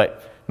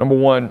 But number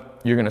one,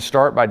 you're going to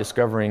start by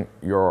discovering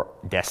your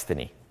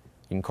destiny.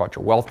 You can call it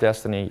your wealth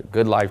destiny, your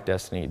good life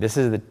destiny. This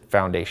is the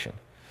foundation.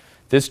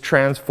 This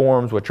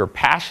transforms what you're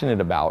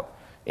passionate about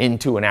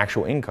into an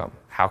actual income.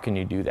 How can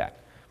you do that?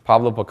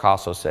 Pablo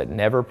Picasso said,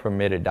 never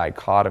permit a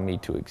dichotomy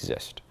to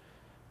exist.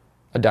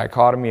 A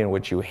dichotomy in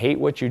which you hate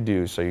what you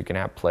do so you can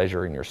have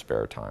pleasure in your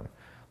spare time.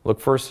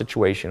 Look for a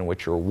situation in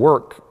which your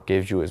work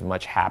gives you as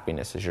much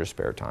happiness as your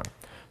spare time.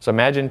 So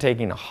imagine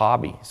taking a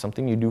hobby,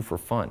 something you do for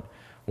fun,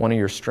 one of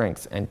your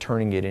strengths, and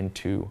turning it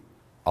into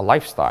a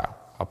lifestyle,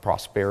 a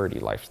prosperity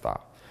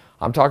lifestyle.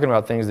 I'm talking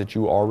about things that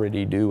you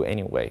already do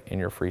anyway in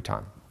your free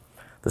time.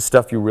 The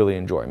stuff you really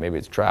enjoy. Maybe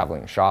it's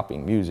traveling,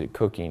 shopping, music,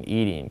 cooking,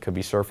 eating. Could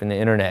be surfing the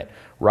internet,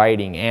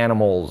 writing,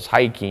 animals,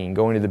 hiking,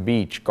 going to the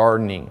beach,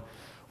 gardening.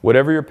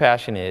 Whatever your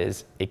passion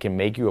is, it can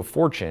make you a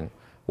fortune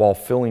while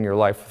filling your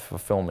life with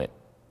fulfillment.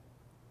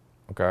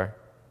 Okay? I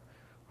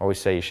always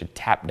say you should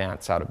tap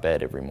dance out of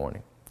bed every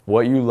morning.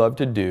 What you love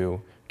to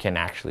do can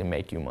actually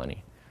make you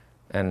money.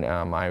 And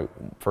my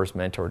first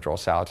mentor, Joel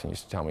Salatin,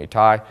 used to tell me,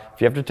 Tai,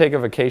 if you have to take a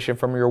vacation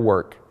from your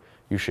work,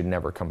 you should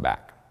never come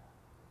back.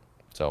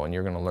 So, and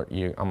you're going to learn,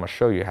 I'm going to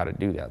show you how to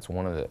do that. It's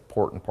one of the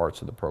important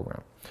parts of the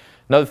program.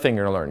 Another thing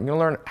you're going to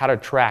learn how to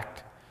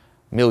attract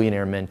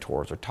millionaire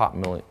mentors or top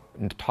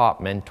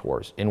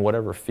mentors in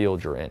whatever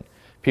field you're in.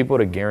 People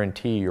to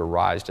guarantee your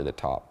rise to the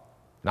top.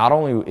 Not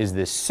only is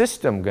this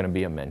system going to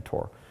be a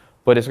mentor,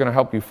 but it's going to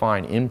help you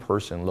find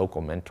in-person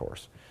local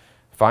mentors.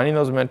 Finding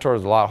those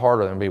mentors is a lot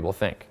harder than people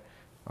think.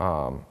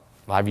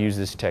 I've used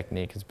this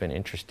technique. It's been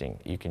interesting.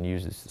 You can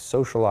use this to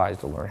socialize,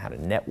 to learn how to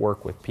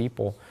network with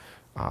people.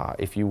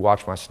 If you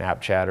watch my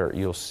Snapchat or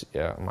you'll see,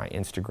 my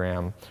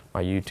Instagram,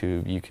 my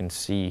YouTube, you can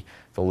see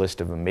the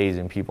list of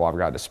amazing people I've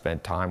got to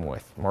spend time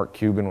with. Mark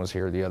Cuban was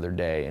here the other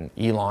day, and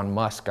Elon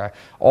Musk,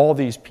 all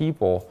these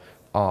people.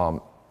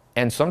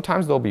 And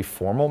sometimes they'll be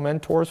formal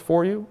mentors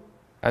for you,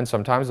 and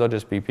sometimes they'll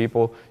just be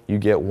people you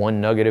get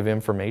one nugget of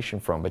information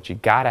from, but you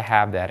got to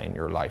have that in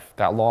your life.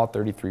 That law of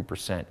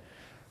 33%,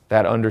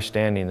 that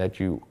understanding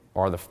that you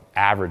are the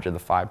average of the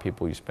 5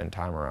 people you spend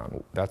time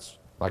around. That's,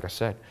 like I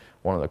said,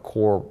 one of the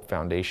core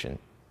foundation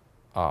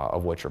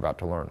of what you're about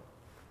to learn.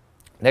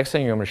 Next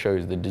thing I'm going to show you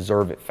is the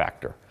deserve it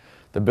factor.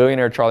 The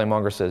billionaire Charlie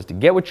Munger says, to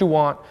get what you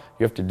want,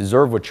 you have to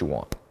deserve what you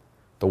want.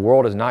 The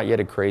world is not yet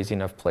a crazy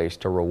enough place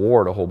to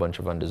reward a whole bunch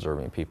of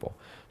undeserving people.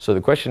 So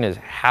the question is,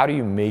 how do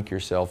you make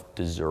yourself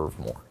deserve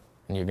more?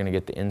 And you're going to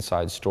get the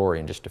inside story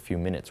in just a few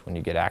minutes when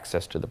you get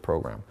access to the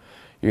program.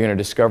 You're going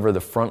to discover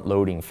the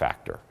front-loading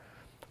factor.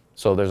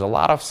 So there's a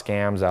lot of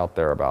scams out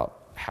there about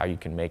how you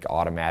can make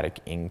automatic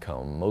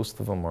income. Most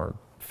of them are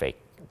fake.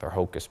 They're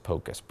hocus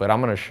pocus. But I'm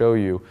going to show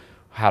you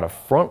how to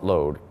front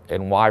load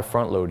and why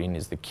front loading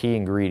is the key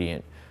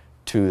ingredient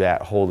to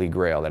that holy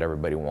grail that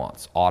everybody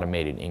wants,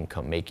 automated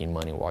income, making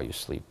money while you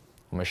sleep.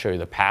 I'm gonna show you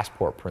the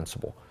passport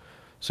principle.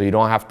 So you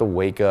don't have to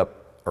wake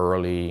up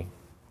early,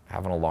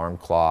 have an alarm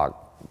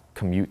clock,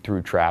 commute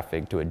through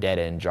traffic to a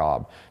dead-end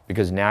job,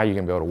 because now you're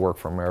gonna be able to work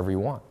from wherever you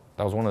want.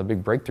 That was one of the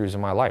big breakthroughs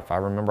in my life. I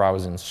remember I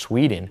was in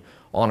Sweden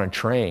on a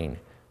train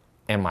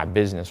and my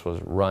business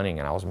was running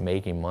and I was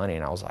making money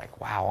and I was like,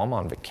 wow, I'm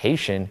on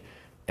vacation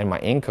and my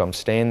income's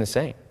staying the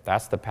same.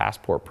 That's the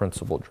passport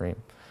principle dream.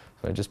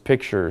 So just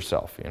picture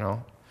yourself, you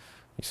know,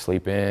 you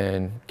sleep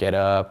in, get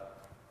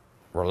up,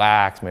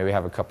 relax, maybe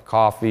have a cup of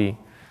coffee,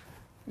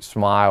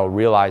 smile,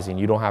 realizing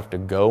you don't have to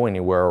go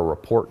anywhere or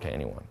report to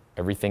anyone.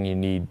 Everything you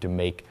need to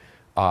make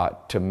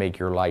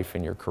your life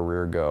and your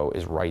career go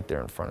is right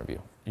there in front of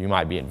you. You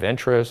might be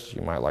adventurous,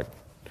 you might like,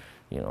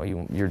 you know,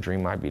 your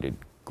dream might be to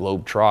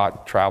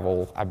globe-trot,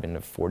 travel. I've been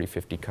to 40,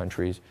 50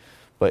 countries.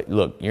 But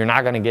look, you're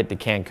not gonna get to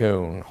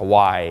Cancun,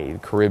 Hawaii,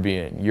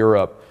 Caribbean,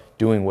 Europe,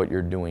 doing what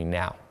you're doing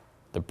now.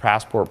 The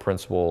passport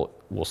principle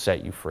will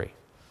set you free.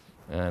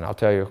 And I'll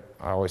tell you,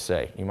 I always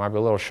say, you might be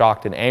a little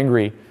shocked and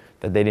angry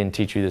that they didn't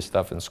teach you this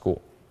stuff in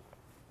school.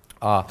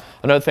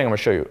 Another thing I'm gonna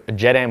show you, a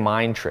Jedi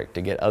mind trick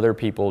to get other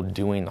people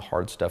doing the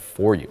hard stuff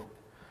for you.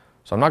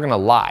 So I'm not gonna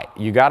lie,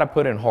 you gotta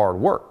put in hard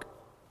work,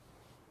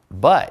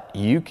 but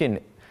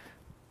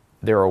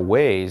there are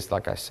ways,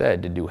 like I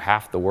said, to do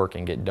half the work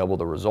and get double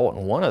the result.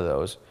 And one of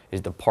those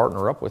is to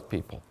partner up with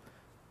people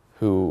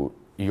who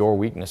your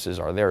weaknesses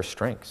are their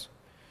strengths.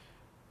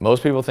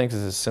 Most people think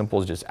it's as simple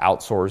as just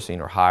outsourcing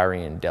or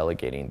hiring and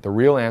delegating. The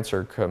real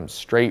answer comes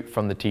straight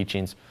from the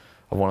teachings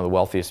of one of the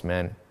wealthiest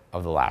men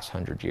of the last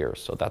 100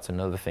 years. So that's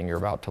another thing you're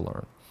about to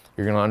learn.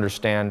 You're gonna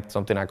understand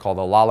something I call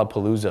the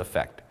Lollapalooza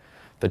effect,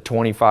 the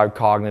 25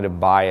 cognitive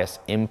bias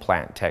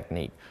implant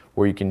technique,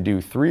 where you can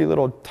do 3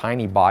 little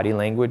tiny body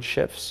language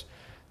shifts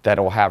that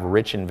will have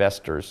rich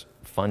investors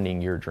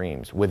funding your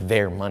dreams with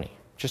their money.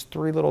 Just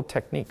 3 little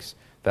techniques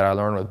that I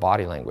learned with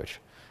body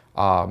language.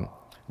 I'm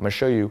gonna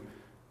show you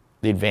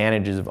the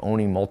advantages of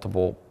owning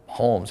multiple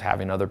homes,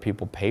 having other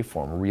people pay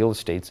for them. Real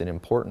estate's an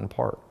important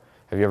part.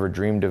 Have you ever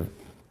dreamed of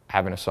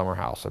having a summer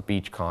house, a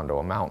beach condo,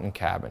 a mountain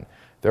cabin?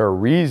 There are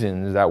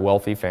reasons that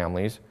wealthy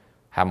families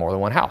have more than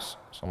one house.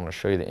 So I'm gonna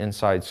show you the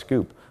inside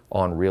scoop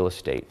on real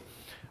estate.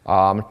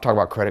 I'm gonna talk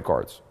about credit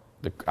cards.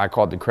 I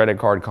call it the credit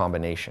card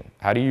combination.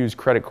 How do you use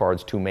credit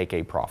cards to make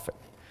a profit?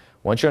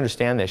 Once you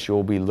understand this,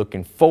 you'll be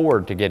looking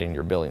forward to getting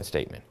your billing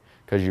statement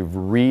because you've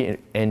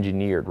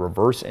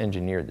reverse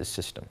engineered the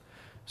system.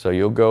 So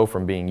you'll go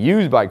from being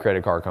used by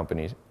credit card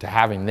companies to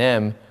having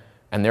them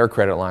and their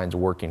credit lines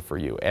working for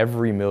you.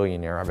 Every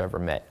millionaire I've ever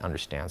met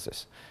understands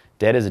this.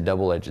 Debt is a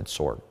double-edged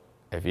sword.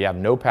 If you have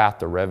no path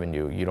to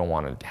revenue, you don't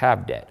want to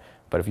have debt.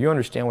 But if you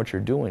understand what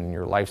you're doing in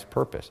your life's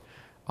purpose,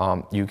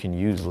 you can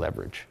use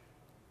leverage.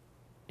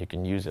 You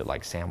can use it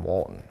like Sam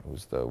Walton,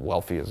 who's the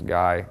wealthiest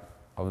guy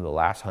of the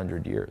last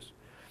 100 years.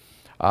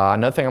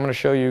 Another thing, I'm going to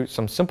show you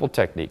some simple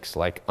techniques,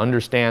 like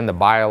understand the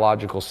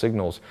biological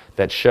signals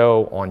that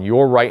show on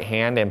your right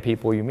hand and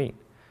people you meet.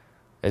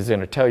 It's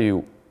going to tell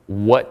you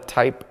what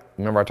type.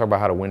 Remember I talked about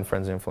how to win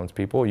friends and influence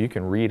people? You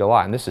can read a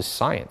lot, and this is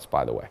science,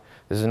 by the way.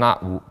 This is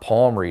not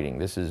palm reading.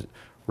 This is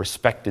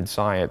respected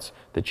science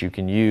that you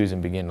can use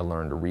and begin to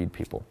learn to read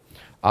people.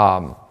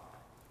 And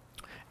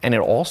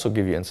it'll also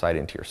give you insight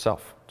into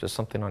yourself. Just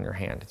something on your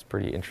hand. It's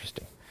pretty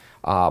interesting.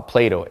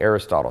 Plato,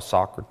 Aristotle,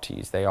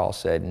 Socrates, they all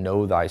said,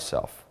 know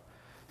thyself.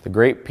 The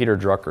great Peter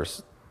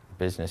Drucker's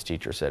business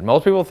teacher said,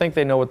 most people think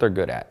they know what they're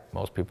good at.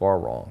 Most people are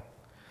wrong.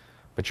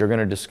 But you're going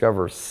to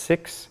discover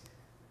 6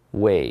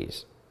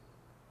 ways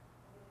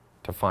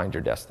to find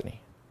your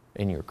destiny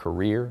in your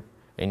career,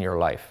 in your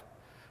life.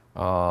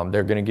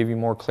 They're going to give you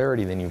more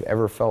clarity than you've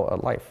ever felt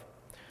at life.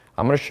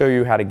 I'm going to show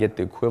you how to get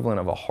the equivalent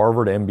of a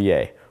Harvard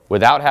MBA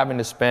without having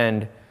to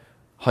spend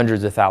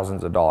hundreds of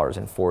thousands of dollars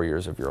in 4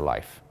 years of your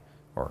life,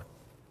 or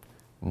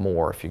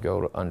more if you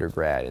go to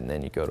undergrad and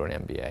then you go to an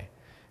MBA.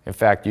 In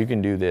fact, you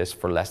can do this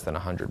for less than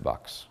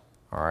 $100.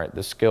 All right,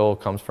 the skill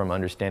comes from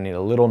understanding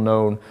a little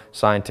known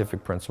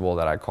scientific principle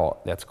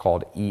that's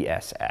called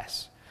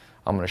ESS.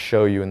 I'm going to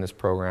show you in this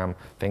program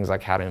things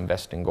like how to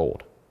invest in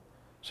gold.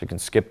 So you can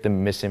skip the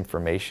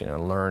misinformation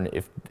and learn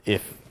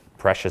if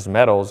precious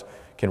metals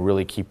can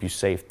really keep you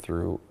safe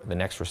through the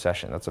next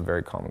recession. That's a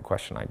very common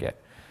question I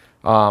get.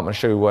 I'm going to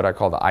show you what I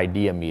call the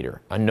idea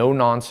meter, a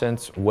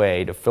no-nonsense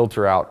way to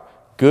filter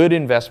out good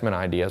investment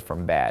ideas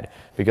from bad.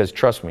 Because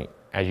trust me,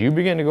 as you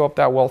begin to go up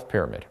that wealth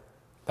pyramid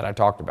that I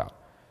talked about,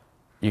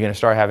 you're going to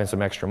start having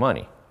some extra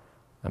money.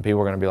 And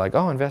people are going to be like,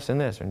 oh, invest in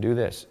this and do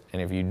this.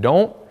 And if you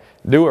don't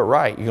do it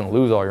right, you're going to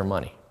lose all your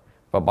money.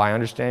 But by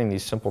understanding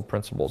these simple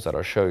principles that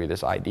I'll show you,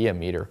 this idea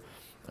meter,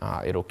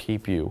 it'll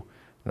keep you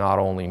not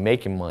only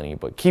making money,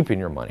 but keeping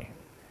your money.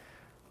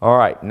 All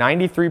right,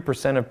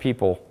 93% of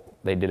people,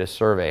 they did a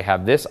survey,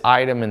 have this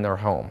item in their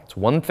home. It's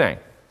one thing,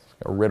 it's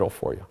a riddle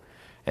for you,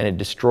 and it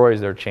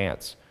destroys their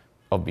chance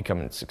of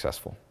becoming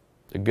successful.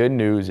 The good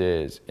news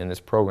is, in this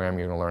program,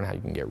 you're going to learn how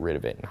you can get rid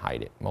of it and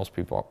hide it. Most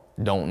people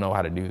don't know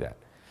how to do that.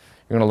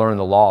 You're going to learn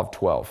the law of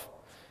 12.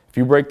 If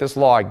you break this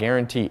law, I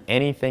guarantee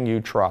anything you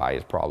try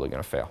is probably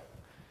going to fail.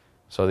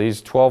 So these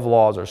 12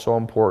 laws are so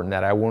important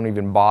that I won't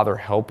even bother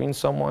helping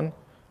someone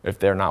if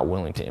they're not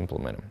willing to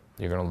implement them.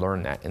 You're going to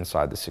learn that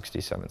inside the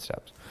 67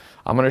 steps.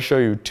 I'm going to show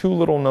you 2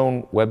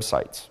 little-known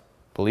websites.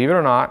 Believe it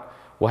or not,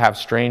 we'll have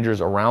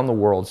strangers around the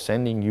world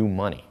sending you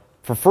money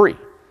for free.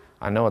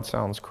 I know it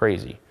sounds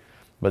crazy,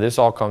 but this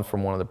all comes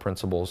from one of the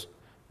principles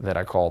that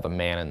I call the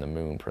man in the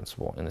moon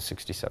principle in the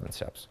 67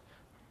 steps.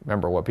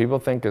 Remember, what people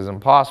think is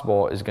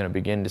impossible is going to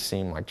begin to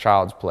seem like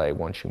child's play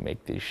once you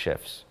make these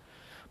shifts.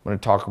 I'm going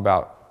to talk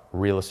about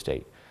real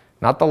estate.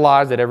 Not the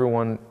lies that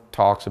everyone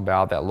talks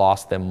about that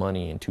lost them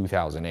money in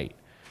 2008.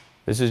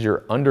 This is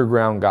your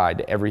underground guide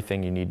to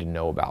everything you need to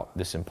know about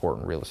this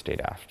important real estate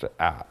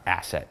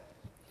asset.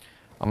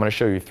 I'm going to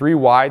show you 3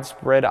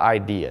 widespread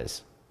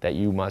ideas that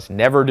you must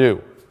never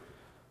do.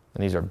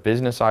 And these are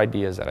business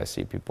ideas that I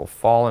see people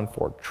falling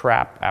for,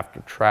 trap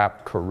after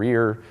trap,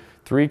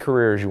 3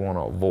 careers you want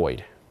to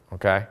avoid,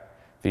 okay?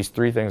 These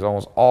 3 things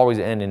almost always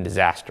end in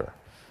disaster.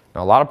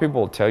 Now, a lot of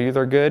people will tell you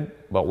they're good,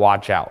 but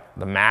watch out.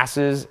 The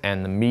masses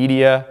and the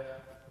media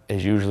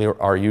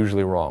are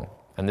usually wrong.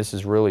 And this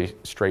is really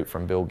straight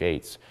from Bill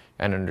Gates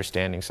and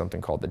understanding something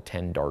called the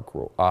 10 dark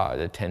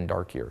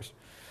years.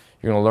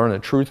 You're going to learn the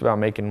truth about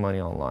making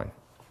money online.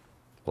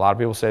 A lot of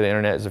people say the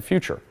internet is the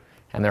future,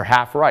 and they're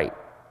half right.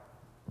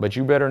 But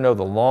you better know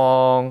the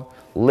long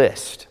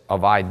list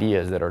of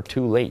ideas that are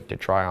too late to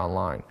try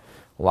online.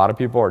 A lot of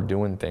people are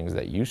doing things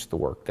that used to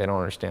work. They don't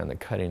understand the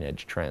cutting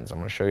edge trends. I'm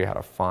going to show you how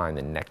to find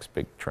the next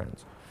big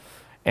trends.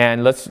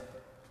 And let's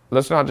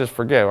not just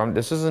forget,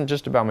 this isn't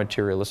just about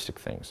materialistic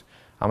things.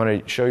 I'm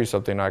going to show you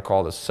something I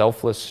call the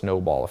selfless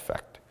snowball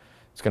effect.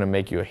 It's going to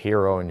make you a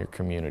hero in your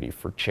community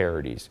for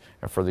charities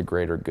and for the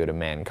greater good of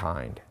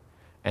mankind.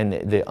 And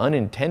the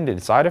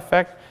unintended side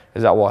effect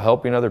is that while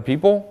helping other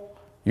people,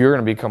 you're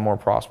going to become more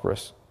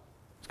prosperous.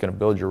 It's going to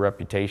build your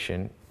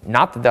reputation.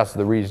 Not that that's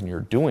the reason you're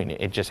doing it.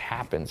 It just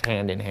happens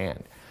hand in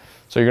hand.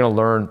 So you're going to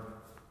learn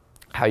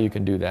how you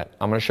can do that.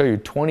 I'm going to show you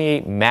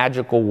 28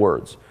 magical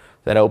words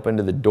that open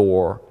to the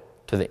door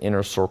to the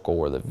inner circle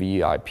where the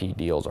VIP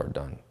deals are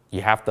done.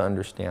 You have to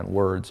understand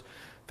words.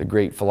 The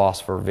great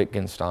philosopher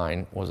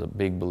Wittgenstein was a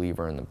big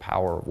believer in the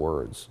power of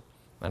words.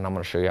 And I'm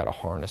going to show you how to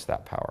harness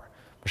that power.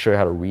 I'm going to show you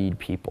how to read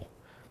people.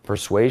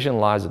 Persuasion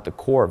lies at the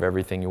core of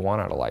everything you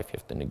want out of life. You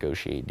have to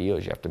negotiate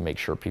deals. You have to make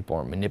sure people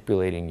aren't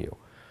manipulating you.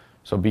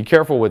 So be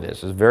careful with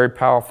this. It's very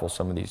powerful,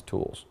 some of these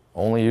tools.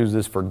 Only use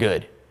this for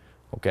good.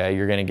 Okay?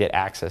 You're going to get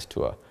access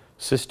to a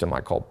system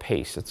I call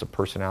PACE. It's a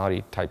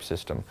personality type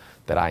system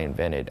that I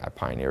invented. I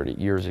pioneered it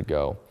years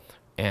ago,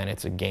 and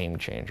it's a game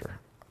changer.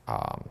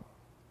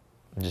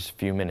 In just a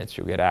few minutes,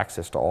 you'll get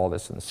access to all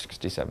this in the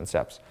 67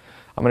 steps.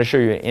 I'm going to show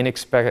you an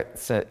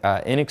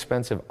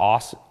inexpensive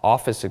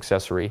office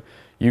accessory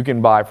you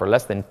can buy for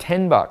less than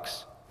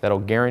 $10 that'll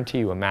guarantee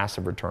you a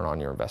massive return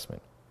on your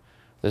investment.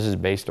 This is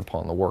based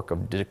upon the work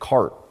of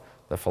Descartes,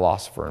 the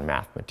philosopher and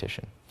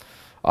mathematician.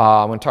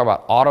 I'm going to talk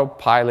about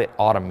autopilot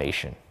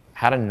automation,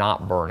 how to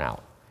not burn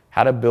out,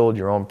 how to build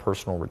your own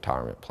personal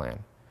retirement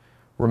plan.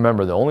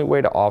 Remember, the only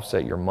way to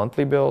offset your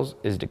monthly bills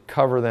is to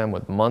cover them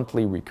with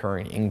monthly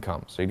recurring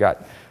income. So you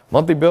got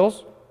monthly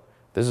bills.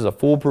 This is a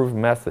foolproof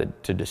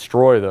method to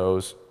destroy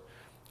those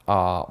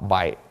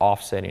by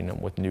offsetting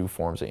them with new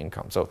forms of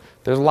income. So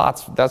there's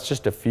lots. That's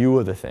just a few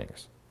of the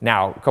things.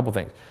 Now, a couple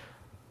things.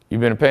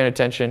 You've been paying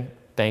attention.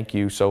 Thank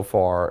you so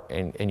far.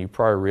 And you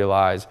probably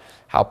realize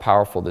how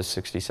powerful this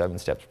 67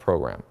 Steps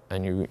program.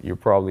 And you're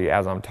probably,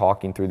 as I'm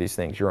talking through these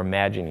things, you're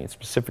imagining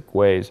specific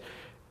ways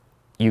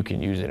you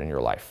can use it in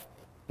your life.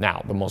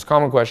 Now, the most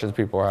common questions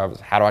people have is,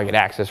 how do I get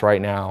access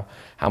right now?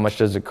 How much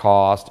does it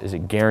cost? Is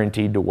it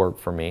guaranteed to work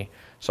for me?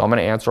 So I'm going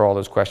to answer all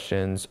those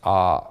questions.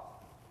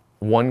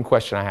 One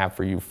question I have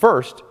for you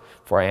first,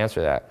 before I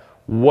answer that,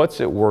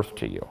 what's it worth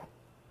to you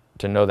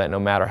to know that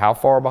no matter how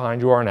far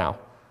behind you are now,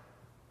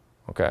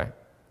 okay,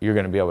 you're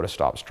going to be able to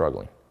stop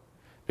struggling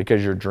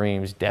because your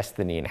dreams,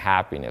 destiny, and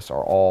happiness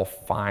are all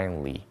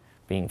finally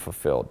being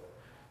fulfilled?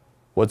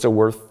 What's it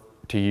worth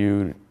to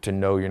you to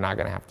know you're not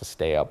going to have to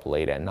stay up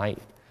late at night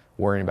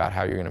worrying about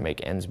how you're going to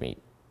make ends meet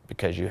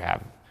because you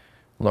have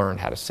learned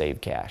how to save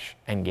cash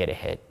and get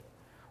ahead?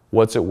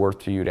 What's it worth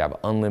to you to have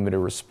unlimited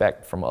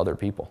respect from other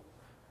people?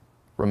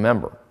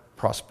 Remember,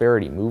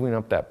 prosperity, moving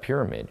up that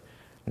pyramid,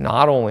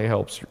 not only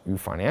helps you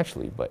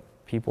financially, but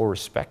people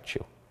respect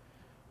you,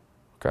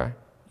 okay?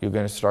 You're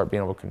going to start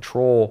being able to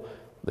control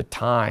the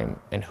time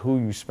and who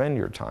you spend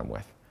your time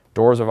with.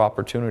 Doors of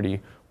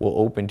opportunity will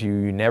open to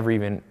you never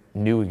even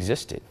knew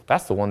existed.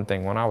 That's the one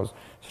thing when I was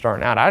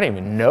starting out, I didn't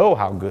even know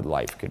how good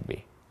life could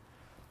be.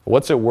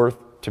 What's it worth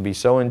to be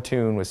so in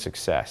tune with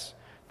success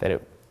that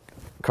it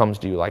comes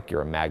to you like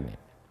you're a magnet?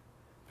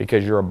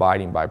 Because you're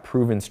abiding by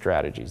proven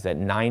strategies that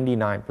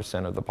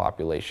 99% of the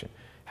population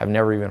have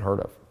never even heard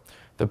of.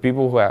 The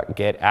people who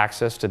get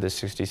access to the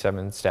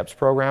 67 Steps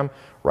program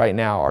right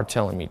now are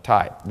telling me,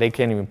 Tai, they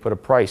can't even put a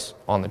price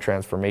on the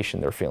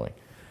transformation they're feeling.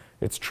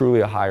 It's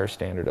truly a higher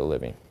standard of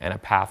living and a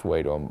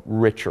pathway to a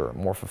richer,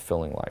 more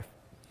fulfilling life.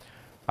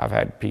 I've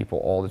had people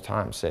all the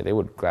time say they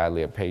would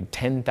gladly have paid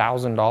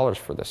 $10,000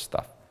 for this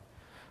stuff.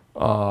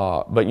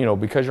 But you know,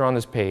 because you're on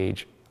this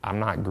page, I'm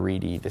not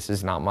greedy. This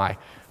is not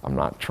I'm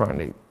not trying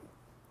to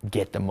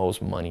get the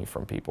most money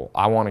from people.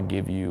 I want to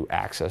give you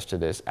access to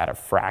this at a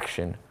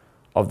fraction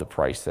of the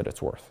price that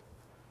it's worth.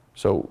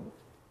 So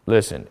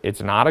listen,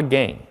 it's not a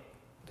game,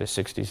 the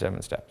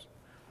 67 steps.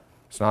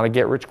 It's not a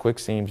get rich quick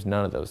schemes,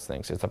 none of those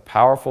things. It's a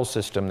powerful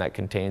system that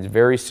contains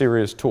very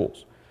serious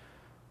tools.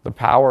 The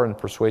power and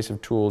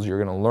persuasive tools you're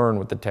going to learn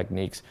with the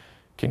techniques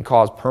can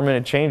cause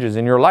permanent changes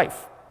in your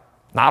life.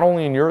 Not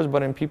only in yours,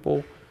 but in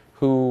people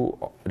who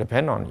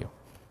depend on you.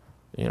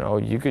 You know,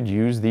 you could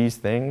use these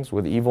things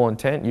with evil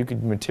intent. You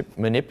could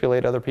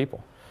manipulate other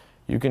people.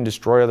 You can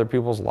destroy other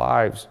people's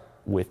lives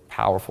with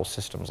powerful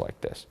systems like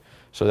this.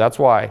 So that's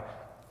why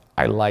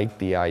I like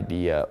the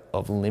idea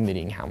of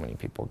limiting how many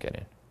people get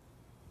in.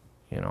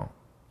 You know,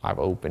 I've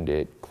opened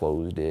it,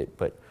 closed it,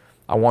 but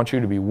I want you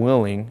to be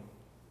willing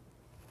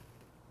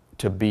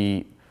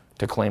to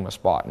claim a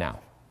spot now.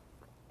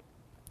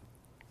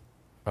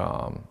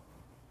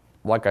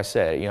 Like I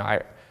said, you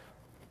know,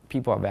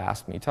 people have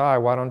asked me, Tai,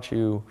 why don't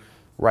you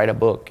write a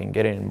book and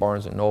get it in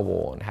Barnes &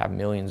 Noble and have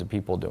millions of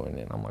people doing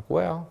it? And I'm like,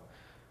 well,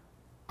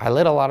 I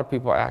let a lot of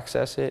people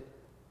access it,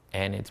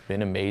 and it's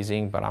been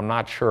amazing, but I'm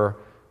not sure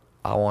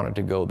I wanted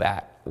to go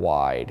that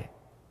wide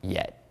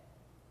yet.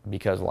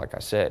 Because like I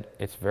said,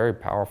 it's very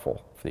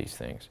powerful for these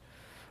things.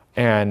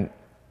 And,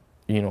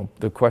 you know,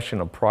 the question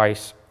of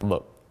price,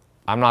 look,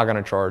 I'm not going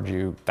to charge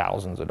you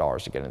thousands of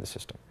dollars to get in the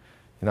system.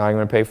 You're not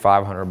going to pay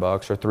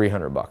 $500 or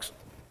 $300,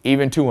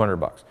 even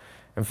 $200.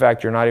 In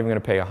fact, you're not even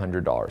going to pay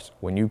 $100.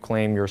 When you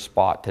claim your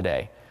spot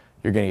today,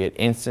 you're going to get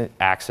instant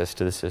access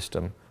to the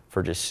system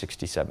for just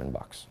 $67.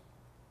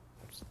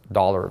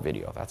 $1 a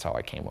video. That's how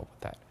I came up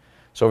with that.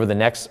 So over the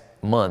next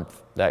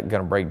month, that's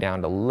going to break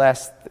down to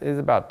less, is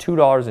about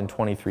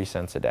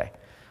 $2.23 a day.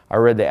 I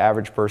read the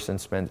average person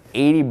spends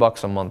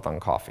 $80 a month on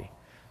coffee.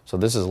 So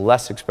this is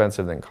less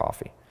expensive than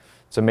coffee.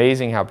 It's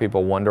amazing how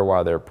people wonder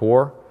why they're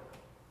poor,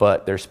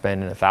 but they're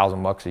spending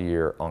 $1,000 a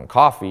year on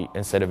coffee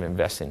instead of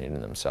investing it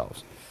in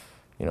themselves.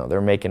 You know,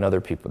 they're making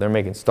other people, they're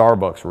making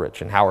Starbucks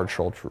rich and Howard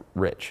Schultz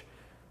rich.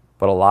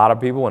 But a lot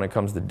of people, when it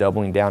comes to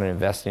doubling down and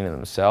investing in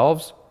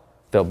themselves,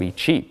 they'll be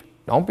cheap.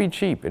 Don't be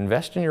cheap.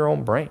 Invest in your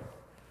own brain.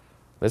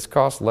 This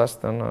costs less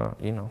than a,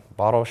 you know,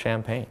 bottle of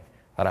champagne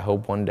that I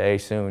hope one day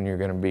soon you're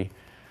going to be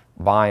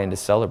buying to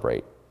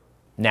celebrate.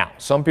 Now,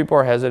 some people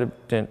are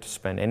hesitant to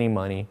spend any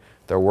money.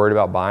 They're worried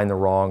about buying the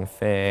wrong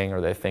thing,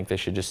 or they think they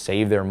should just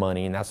save their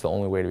money and that's the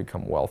only way to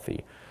become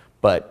wealthy.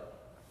 But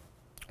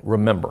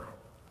remember,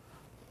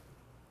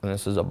 and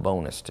this is a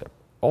bonus tip,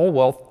 all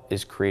wealth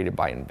is created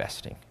by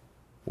investing.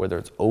 Whether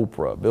it's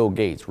Oprah, Bill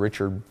Gates,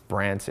 Richard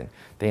Branson,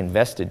 they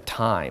invested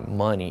time,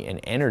 money, and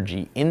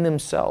energy in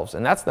themselves.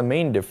 And that's the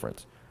main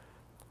difference.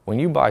 When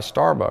you buy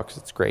Starbucks,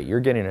 it's great. You're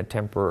getting a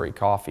temporary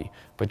coffee,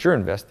 but you're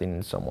investing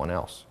in someone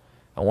else.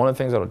 And one of the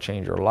things that will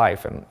change your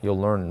life, and you'll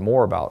learn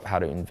more about how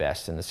to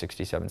invest in the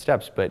 67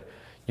 steps, but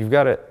you've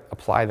got to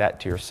apply that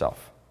to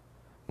yourself.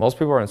 Most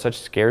people are in such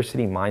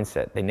scarcity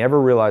mindset. They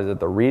never realize that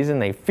the reason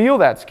they feel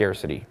that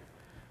scarcity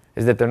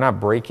is that they're not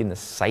breaking the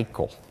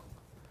cycle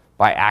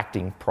by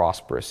acting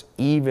prosperous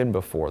even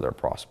before they're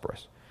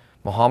prosperous.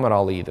 Muhammad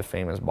Ali, the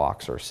famous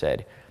boxer,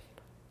 said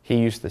he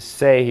used to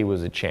say he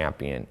was a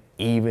champion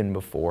even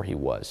before he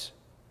was.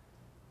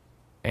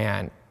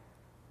 And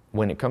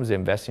when it comes to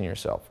investing in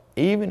yourself,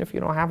 even if you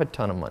don't have a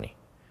ton of money,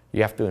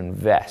 you have to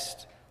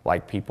invest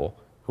like people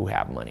who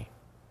have money.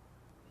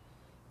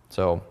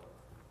 So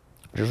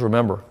just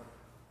remember,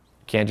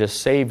 you can't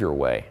just save your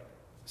way.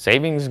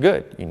 Saving is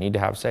good. You need to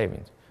have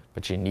savings,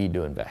 but you need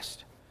to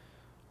invest.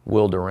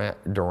 Will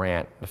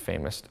Durant, the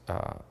famous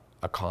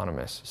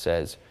economist,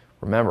 says,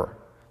 remember,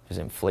 there's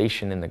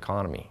inflation in the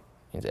economy.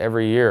 It means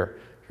every year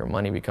your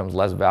money becomes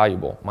less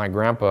valuable. My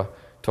grandpa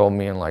told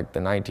me in like the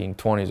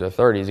 1920s or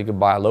 30s he could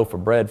buy a loaf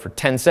of bread for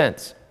 10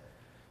 cents.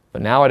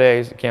 But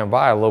nowadays, you can't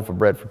buy a loaf of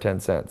bread for 10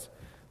 cents.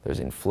 There's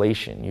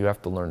inflation. You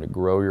have to learn to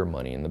grow your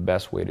money, and the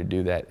best way to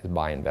do that is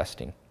by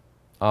investing.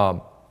 I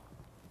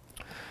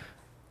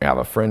have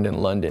a friend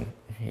in London.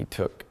 He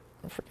took,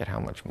 I forget how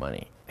much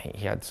money.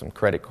 He had some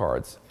credit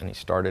cards, and he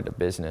started a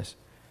business,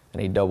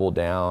 and he doubled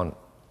down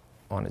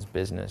on his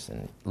business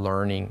and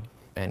learning,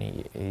 and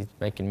he's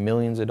making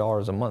millions of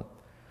dollars a month.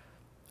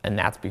 And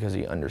that's because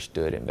he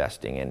understood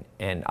investing.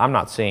 And I'm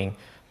not saying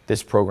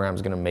this program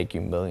is going to make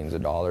you millions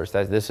of dollars.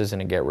 This isn't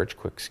a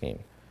get-rich-quick scheme.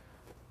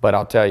 But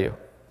I'll tell you,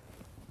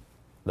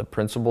 the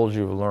principles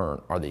you've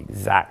learned are the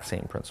exact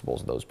same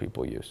principles those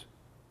people use.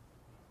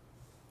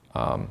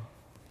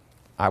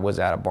 I was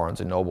at a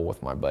Barnes & Noble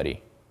with my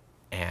buddy,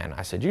 and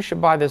I said, you should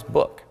buy this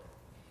book,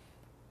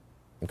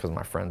 because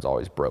my friend's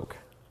always broke.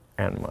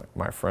 And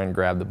my friend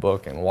grabbed the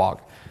book and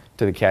walked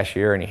to the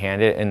cashier, and he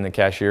handed it, and the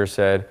cashier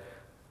said,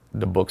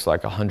 the book's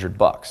like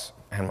 $100.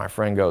 And my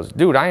friend goes,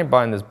 dude, I ain't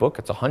buying this book,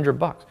 it's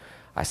 $100.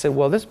 I said,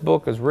 well, this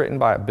book is written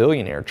by a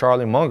billionaire,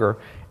 Charlie Munger,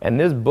 and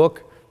this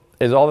book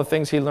is all the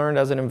things he learned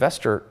as an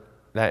investor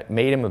that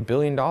made him $1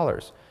 billion.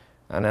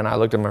 And then I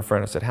looked at my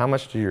friend and said, how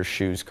much do your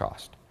shoes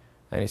cost?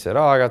 And he said,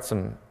 oh, I got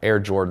some Air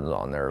Jordans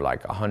on there,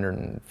 like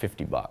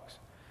 150 bucks.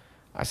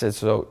 I said,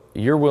 so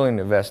you're willing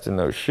to invest in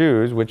those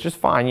shoes, which is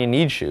fine, you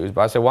need shoes.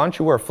 But I said, why don't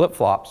you wear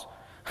flip-flops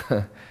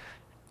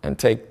and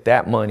take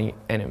that money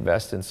and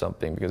invest in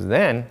something? Because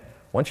then,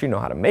 once you know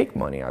how to make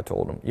money, I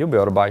told him, you'll be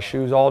able to buy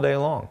shoes all day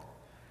long.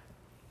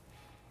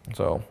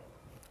 So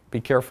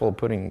be careful of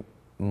putting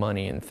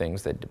money in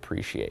things that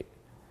depreciate.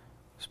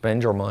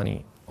 Spend your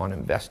money on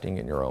investing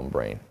in your own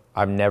brain.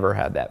 I've never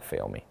had that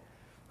fail me.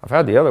 I've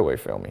had the other way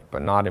fail me,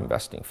 but not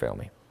investing fail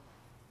me.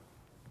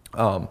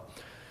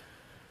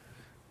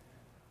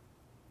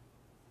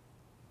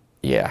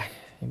 Yeah,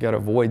 you got to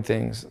avoid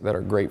things that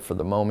are great for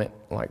the moment,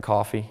 like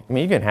coffee. I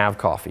mean, you can have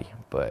coffee,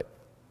 but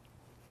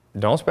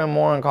don't spend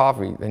more on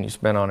coffee than you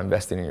spend on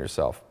investing in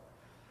yourself.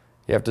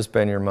 You have to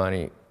spend your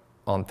money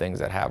on things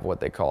that have what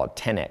they call a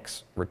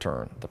 10x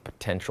return, the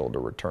potential to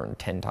return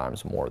 10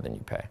 times more than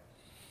you pay.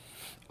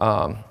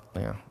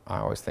 Yeah, I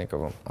always think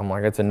of them. I'm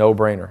like, it's a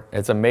no-brainer.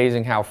 It's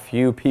amazing how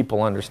few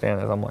people understand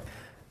this. I'm like,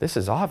 this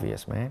is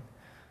obvious, man.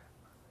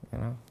 You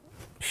know,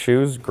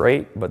 shoes,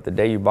 great, but the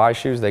day you buy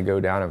shoes, they go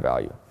down in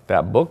value.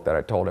 That book that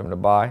I told him to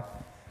buy,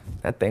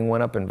 that thing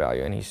went up in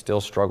value, and he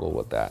still struggled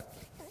with that.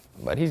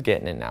 But he's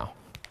getting it now.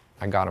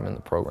 I got him in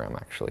the program,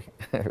 actually.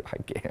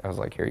 I was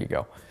like, here you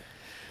go.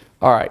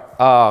 All right.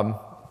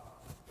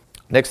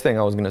 Next thing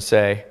I was going to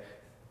say,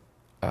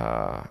 what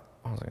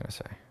was I going to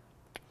say?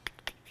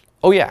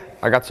 Oh, yeah,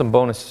 I got some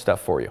bonus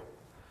stuff for you.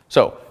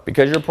 So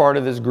because you're part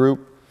of this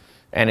group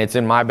and it's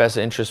in my best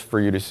interest for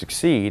you to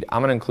succeed,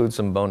 I'm going to include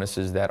some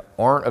bonuses that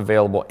aren't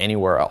available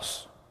anywhere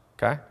else,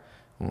 okay?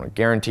 I'm going to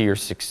guarantee your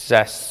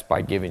success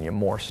by giving you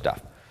more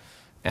stuff.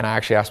 And I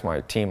actually asked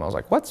my team, I was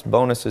like, what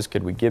bonuses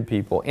could we give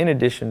people in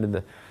addition to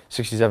the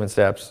 67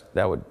 steps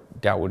that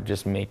would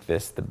just make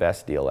this the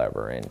best deal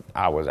ever? And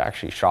I was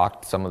actually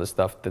shocked some of the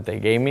stuff that they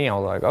gave me. I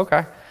was like,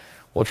 okay,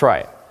 we'll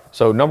try it.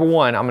 So number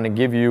one, I'm going to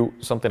give you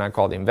something I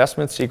call the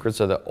investment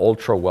secrets of the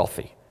ultra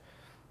wealthy,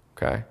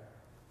 okay?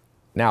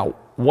 Now,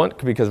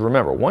 because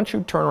remember, once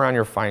you turn around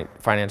your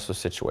financial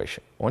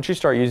situation, once you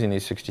start using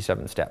these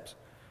 67 steps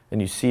and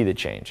you see the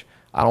change,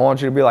 I don't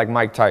want you to be like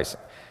Mike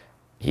Tyson.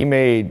 He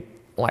made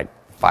like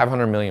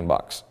 500 million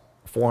bucks,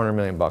 400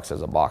 million bucks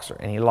as a boxer,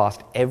 and he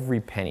lost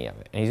every penny of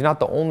it. And he's not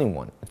the only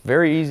one. It's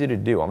very easy to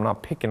do. I'm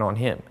not picking on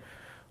him.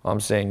 I'm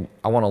saying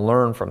I want to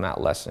learn from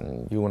that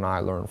lesson. You and I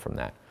learn from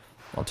that.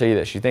 I'll tell you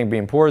this, you think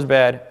being poor is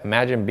bad,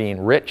 imagine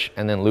being rich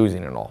and then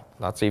losing it all.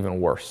 That's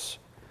even worse.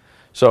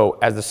 So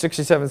as the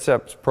 67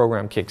 steps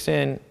program kicks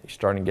in, you're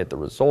starting to get the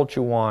results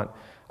you want.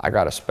 I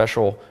got a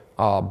special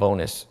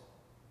bonus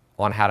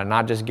on how to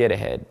not just get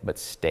ahead, but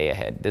stay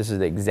ahead. This is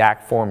the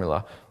exact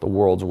formula the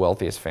world's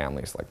wealthiest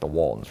families, like the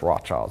Waltons,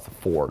 Rothschilds, the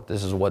Ford,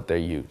 this is what they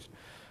use.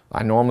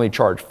 I normally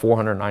charge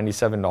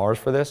 $497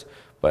 for this,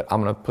 but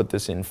I'm gonna put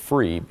this in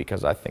free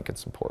because I think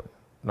it's important.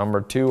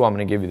 Number two, I'm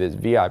going to give you this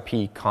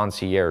VIP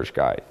concierge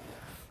guide.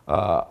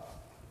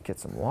 Get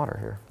some water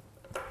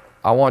here.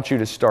 I want you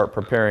to start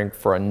preparing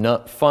for a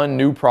fun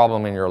new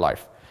problem in your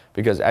life,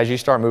 because as you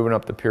start moving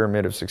up the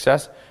pyramid of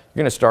success,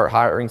 you're going to start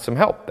hiring some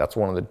help. That's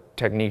one of the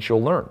techniques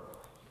you'll learn.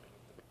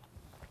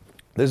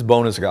 This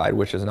bonus guide,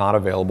 which is not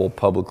available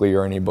publicly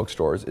or any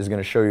bookstores, is going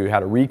to show you how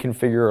to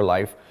reconfigure your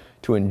life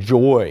to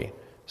enjoy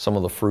some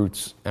of the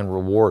fruits and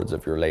rewards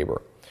of your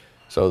labor.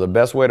 So the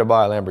best way to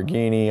buy a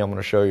Lamborghini, I'm going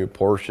to show you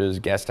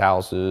Porsches, guest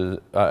houses,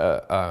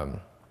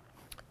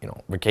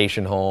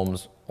 vacation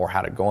homes, or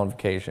how to go on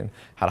vacation,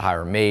 how to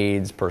hire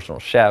maids,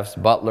 personal chefs,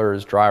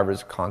 butlers,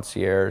 drivers,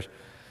 concierge.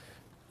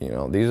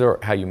 These are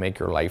how you make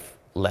your life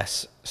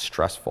less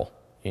stressful.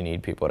 You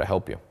need people to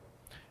help you.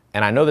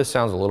 And I know this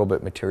sounds a little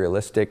bit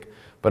materialistic,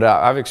 but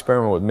I've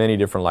experimented with many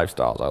different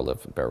lifestyles. I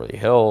lived in Beverly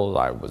Hills.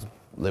 I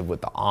lived with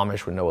the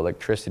Amish with no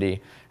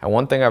electricity. And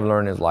one thing I've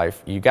learned in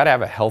life, you got to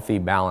have a healthy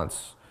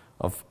balance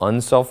of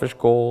unselfish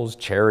goals,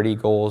 charity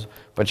goals,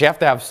 but you have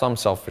to have some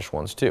selfish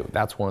ones too.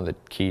 That's one of the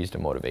keys to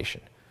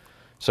motivation.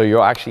 So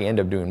you'll actually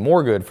end up doing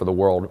more good for the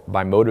world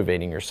by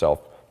motivating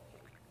yourself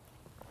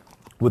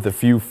with a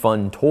few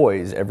fun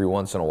toys every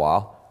once in a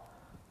while,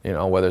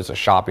 whether it's a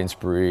shopping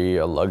spree,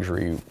 a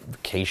luxury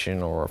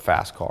vacation, or a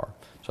fast car.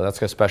 So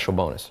that's a special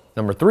bonus.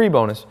 Number three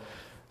bonus,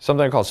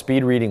 something called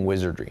speed reading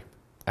wizardry.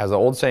 As the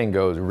old saying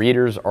goes,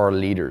 readers are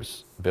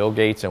leaders. Bill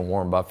Gates and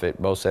Warren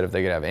Buffett both said if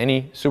they could have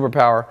any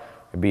superpower,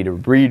 it'd be to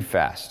read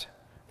fast.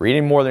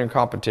 Reading more than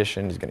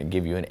competition is going to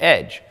give you an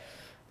edge.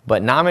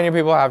 But not many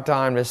people have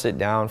time to sit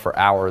down for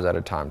hours at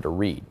a time to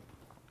read.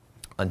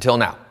 Until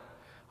now.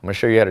 I'm going to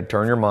show you how to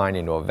turn your mind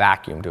into a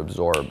vacuum to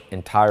absorb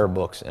entire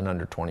books in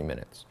under 20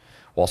 minutes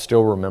while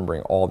still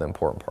remembering all the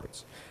important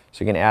parts.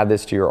 So you can add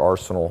this to your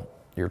arsenal,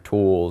 your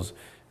tools,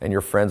 and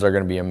your friends are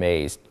going to be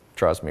amazed,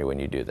 trust me, when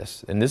you do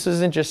this. And this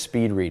isn't just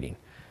speed reading.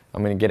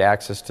 I'm going to get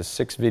access to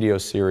 6 video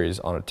series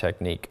on a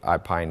technique I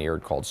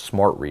pioneered called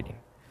smart reading.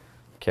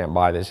 Can't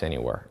buy this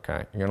anywhere,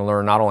 okay? You're gonna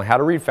learn not only how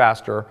to read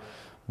faster,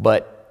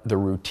 but the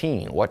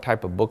routine, what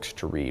type of books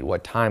to read,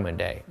 what time of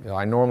day.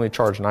 I normally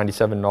charge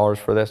 $97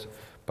 for this,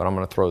 but I'm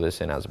gonna throw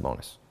this in as a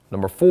bonus.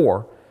 Number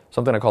 4,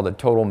 something I call the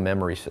total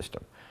memory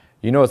system.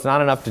 You know, it's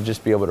not enough to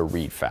just be able to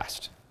read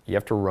fast. You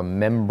have to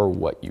remember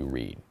what you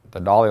read. The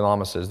Dalai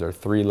Lama says there are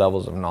 3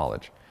 levels of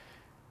knowledge,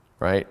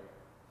 right?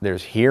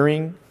 There's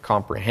hearing,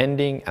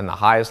 comprehending, and the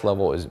highest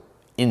level is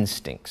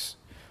instincts,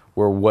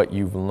 where what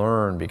you've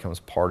learned becomes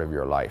part of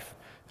your life.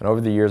 And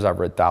over the years, I've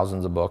read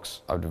thousands of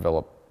books. I've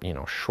developed, you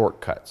know,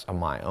 shortcuts of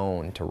my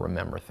own to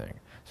remember things.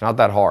 It's not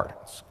that hard.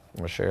 I'm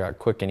going to show you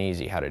quick and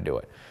easy how to do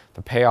it.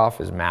 The payoff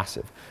is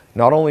massive.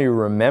 Not only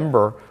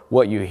remember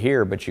what you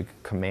hear, but you can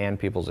command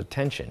people's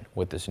attention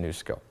with this new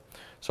skill.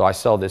 So I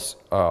sell this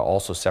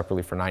also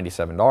separately for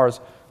 $97,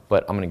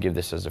 but I'm going to give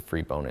this as a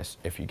free bonus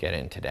if you get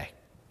in today.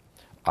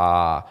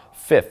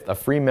 5th, a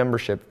free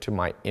membership to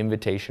my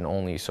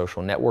invitation-only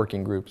social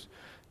networking groups.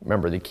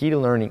 Remember, the key to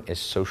learning is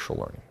social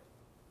learning.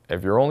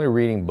 If you're only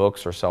reading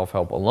books or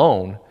self-help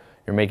alone,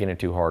 you're making it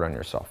too hard on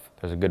yourself.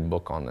 There's a good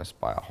book on this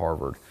by a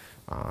Harvard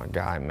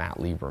guy, Matt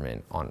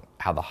Lieberman, on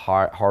how the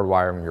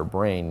hardwiring of your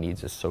brain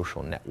needs a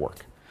social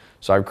network.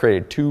 So I've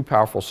created 2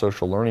 powerful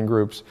social learning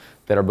groups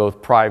that are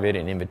both private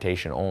and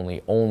invitation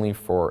only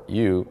for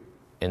you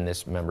in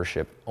this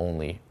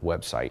membership-only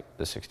website,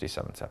 the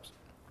 67 Steps.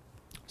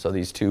 So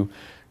these 2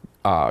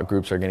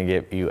 groups are going to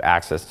give you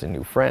access to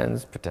new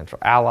friends, potential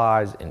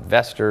allies,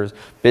 investors,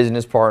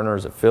 business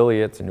partners,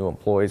 affiliates, and new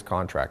employees,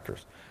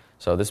 contractors.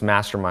 So this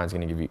mastermind is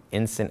going to give you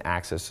instant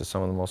access to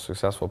some of the most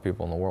successful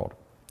people in the world.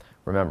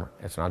 Remember,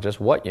 it's not just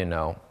what you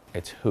know,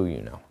 it's who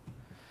you know.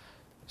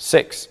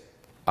 6,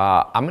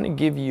 I'm going to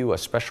give you a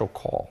special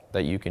call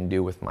that you can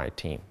do with my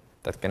team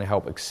that's going to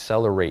help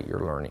accelerate your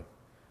learning.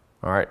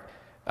 All right.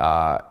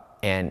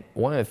 And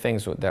one of the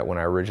things that when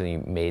I originally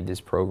made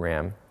this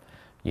program,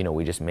 you know,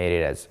 we just made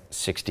it as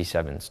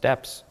 67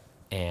 steps,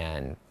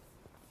 and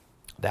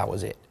that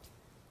was it.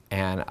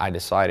 And I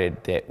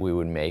decided that we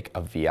would make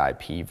a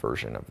VIP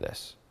version of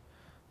this,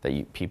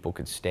 that people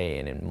could stay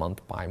in and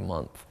month by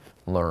month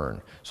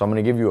learn. So I'm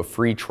going to give you a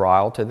free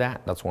trial to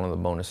that. That's one of the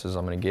bonuses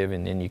I'm going to give,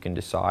 and then you can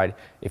decide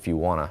if you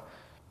want to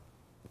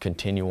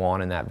continue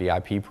on in that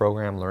VIP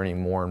program, learning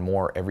more and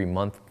more every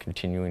month,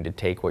 continuing to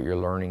take what you're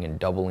learning and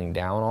doubling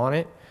down on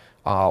it,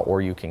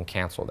 or you can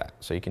cancel that.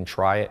 So you can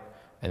try it,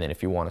 and then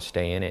if you want to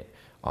stay in it,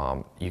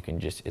 you can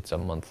just, it's a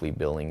monthly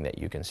billing that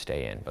you can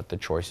stay in, but the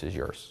choice is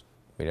yours.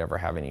 We never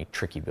have any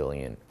tricky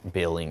billing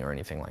or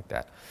anything like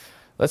that.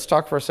 Let's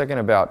talk for a second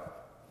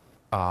about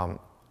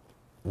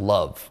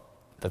love,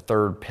 the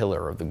 3rd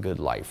pillar of the good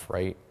life,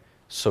 right?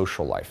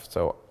 Social life.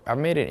 So I've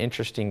made it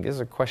interesting. This is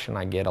a question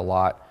I get a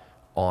lot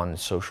on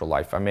social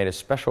life. I made a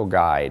special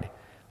guide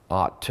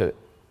to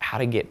how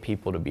to get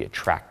people to be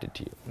attracted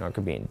to you. You know, it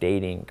could be in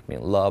dating, it could be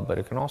in love, but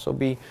it can also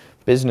be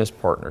business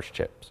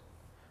partnerships.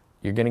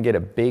 You're going to get a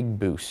big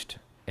boost.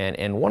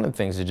 And one of the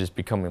things is just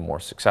becoming more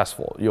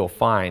successful. You'll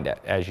find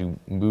that as you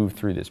move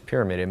through this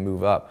pyramid and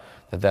move up,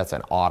 that that's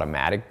an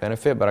automatic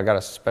benefit, but I got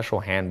a special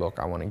handbook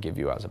I want to give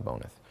you as a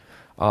bonus.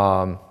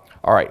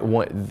 All right,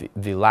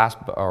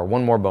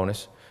 one more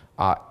bonus.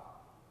 I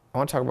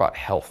want to talk about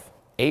health.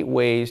 8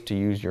 ways to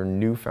use your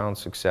newfound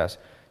success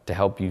to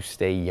help you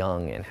stay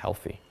young and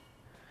healthy.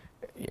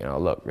 You know,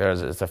 look,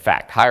 it's a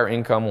fact. Higher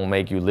income will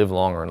make you live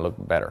longer and look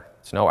better.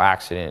 It's no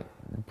accident.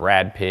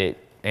 Brad Pitt,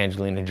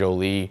 Angelina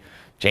Jolie,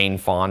 Jane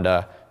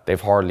Fonda, they've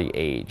hardly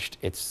aged.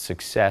 It's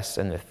success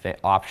and the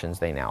options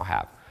they now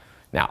have.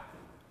 Now,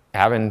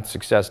 having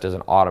success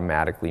doesn't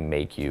automatically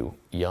make you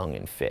young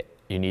and fit.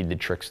 You need the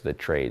tricks of the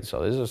trade.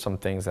 So these are some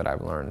things that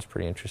I've learned. It's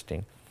pretty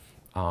interesting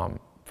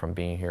from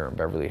being here in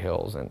Beverly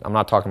Hills. And I'm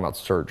not talking about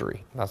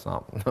surgery. That's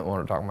not what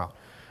I'm talking about.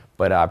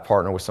 But I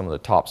partner with some of the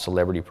top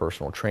celebrity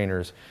personal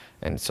trainers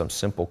and some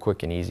simple,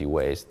 quick, and easy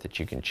ways that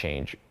you can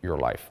change your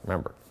life.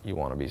 Remember, you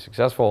want to be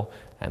successful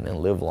and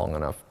then live long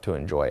enough to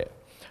enjoy it.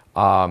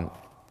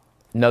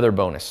 Another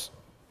bonus,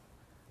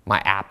 my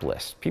app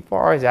list. People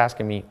are always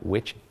asking me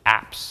which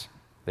apps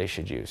they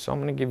should use. So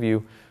I'm going to give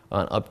you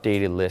an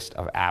updated list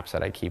of apps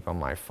that I keep on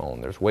my phone.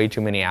 There's way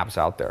too many apps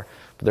out there,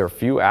 but there are a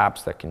few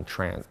apps that can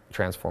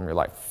transform your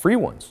life. Free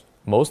ones.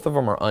 Most of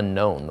them are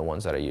unknown, the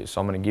ones that I use.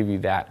 So I'm going to give you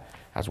that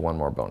as one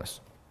more bonus.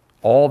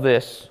 All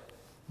this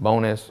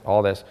bonus,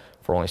 all this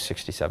for only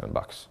 67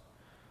 bucks.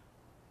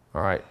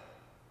 All right.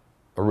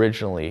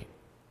 Originally,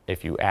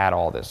 if you add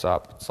all this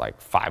up, it's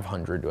like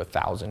 $500 to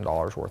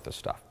 $1,000 worth of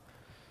stuff.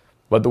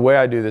 But the way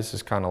I do this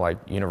is kind of like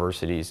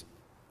universities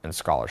and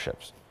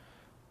scholarships.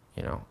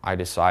 You know, I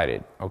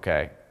decided,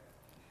 okay,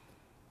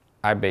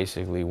 I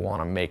basically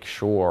want to make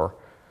sure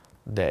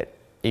that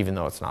even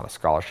though it's not a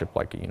scholarship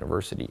like a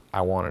university,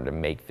 I wanted to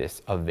make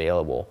this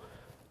available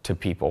to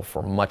people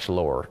for much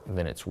lower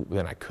than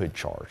I could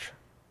charge,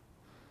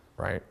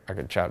 right? I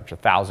could charge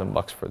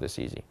 $1,000 for this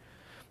easy.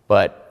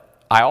 But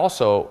I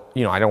also,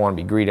 you know, I don't want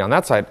to be greedy on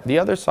that side. The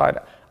other side,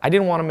 I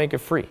didn't want to make it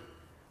free.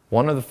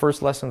 One of the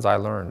first lessons I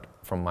learned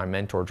from my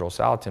mentor, Joel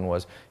Salatin,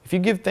 was if you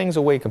give things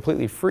away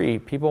completely free,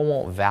 people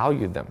won't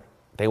value them.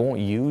 They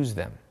won't use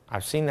them.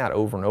 I've seen that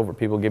over and over.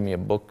 People give me a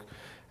book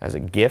as a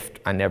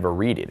gift. I never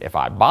read it. If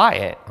I buy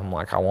it, I'm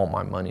like, I want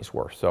my money's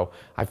worth. So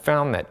I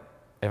found that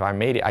if I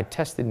made it, I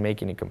tested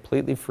making it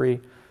completely free,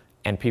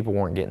 and people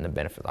weren't getting the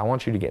benefits. I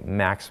want you to get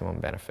maximum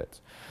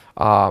benefits.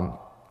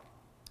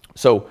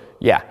 So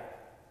yeah,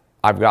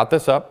 I've got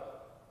this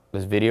up,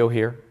 this video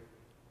here.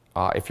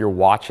 If you're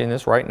watching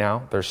this right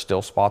now, there's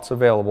still spots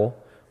available.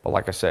 But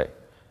like I say,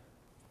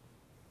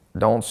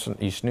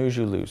 you snooze,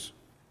 you lose.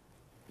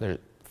 There's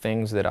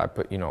things that I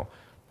put, it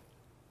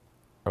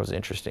was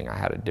interesting. I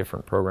had a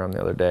different program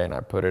the other day and I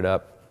put it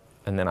up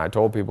and then I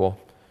told people,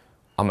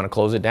 I'm going to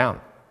close it down.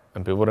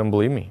 And people didn't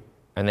believe me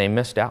and they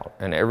missed out.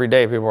 And every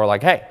day people are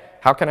like, hey,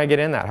 how can I get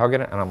in that?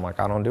 And I'm like,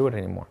 I don't do it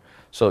anymore.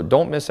 So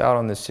don't miss out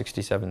on this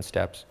 67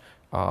 steps.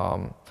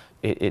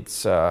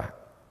 It's a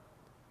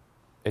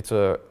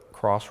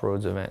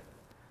crossroads event.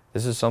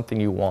 This is something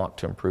you want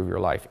to improve your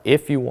life.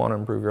 If you want to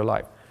improve your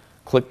life,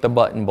 click the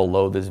button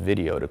below this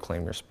video to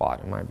claim your spot.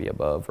 It might be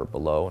above or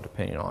below,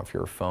 depending on if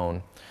you're a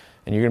phone.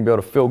 And you're going to be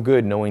able to feel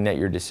good knowing that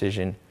your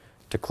decision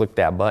to click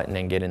that button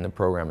and get in the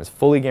program is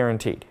fully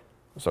guaranteed.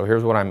 So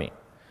here's what I mean.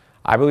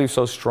 I believe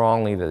so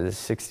strongly that the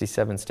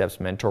 67 Steps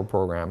Mentor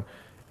Program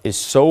is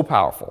so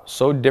powerful,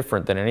 so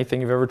different than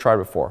anything you've ever tried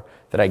before,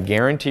 that I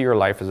guarantee your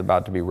life is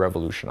about to be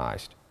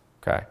revolutionized,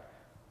 okay,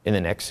 in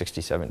the next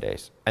 67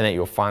 days, and that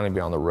you'll finally be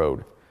on the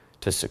road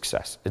to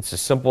success. It's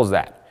as simple as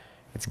that.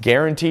 It's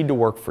guaranteed to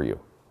work for you.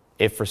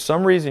 If for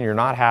some reason you're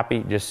not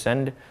happy, just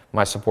send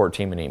my support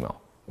team an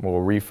email. We'll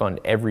refund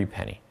every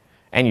penny.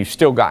 And you've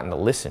still gotten to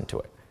listen to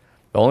it.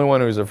 The only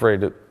one who's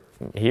afraid to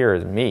hear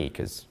is me,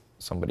 because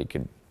somebody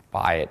could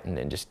buy it and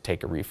then just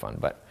take a refund.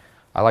 But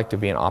I like to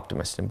be an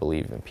optimist and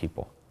believe in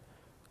people.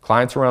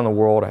 Clients around the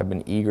world have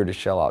been eager to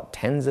shell out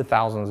tens of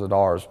thousands of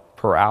dollars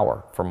per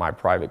hour for my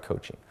private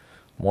coaching.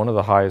 I'm one of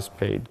the highest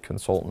paid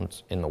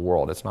consultants in the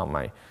world. It's not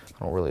I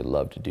don't really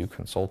love to do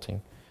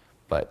consulting,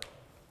 but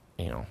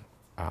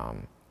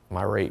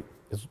my rate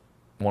is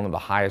one of the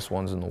highest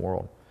ones in the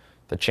world.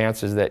 The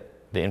chances that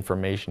the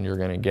information you're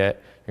going to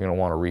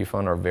want a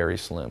refund are very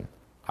slim.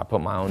 I put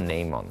my own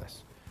name on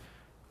this.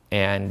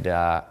 And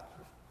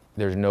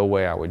there's no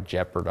way I would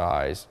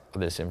jeopardize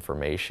this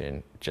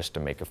information just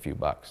to make a few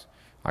bucks.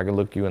 I can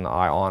look you in the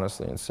eye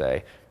honestly and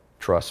say,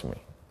 trust me,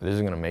 this is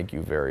going to make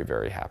you very,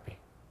 very happy.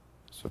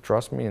 So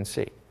trust me and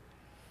see.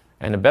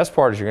 And the best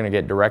part is you're going to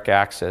get direct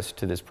access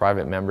to this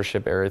private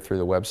membership area through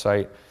the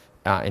website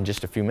in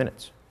just a few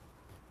minutes,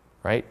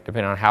 right?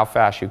 Depending on how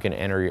fast you can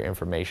enter your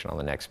information on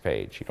the next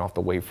page. You don't have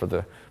to wait for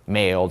the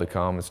mail to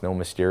come. It's no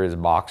mysterious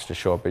box to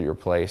show up at your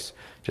place.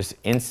 Just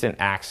instant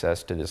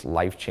access to this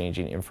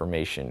life-changing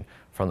information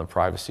from the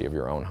privacy of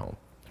your own home.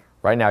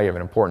 Right now you have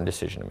an important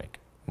decision to make.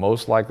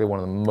 Most likely one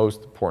of the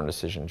most important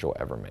decisions you'll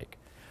ever make.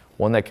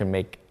 One that can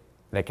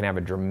have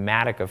a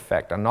dramatic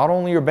effect on not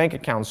only your bank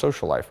account and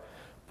social life,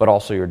 but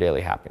also your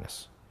daily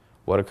happiness.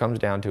 What it comes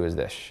down to is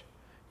this.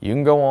 You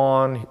can go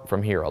on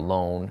from here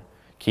alone,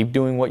 keep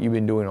doing what you've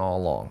been doing all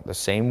along, the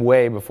same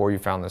way before you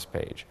found this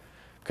page,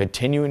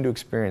 continuing to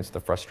experience the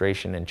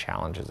frustration and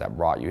challenges that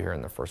brought you here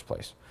in the first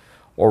place.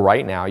 Or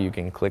right now, you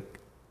can click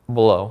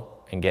below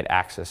and get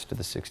access to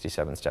the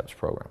 67 Steps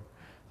program,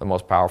 the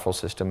most powerful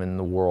system in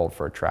the world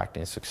for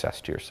attracting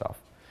success to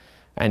yourself.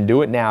 And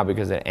do it now,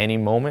 because at any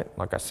moment,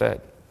 like I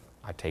said,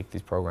 I take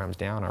these programs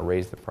down, I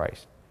raise the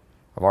price.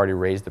 I've already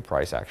raised the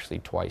price actually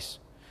twice,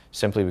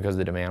 simply because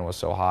the demand was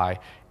so high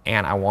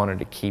and I wanted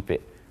to keep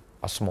it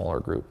a smaller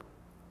group.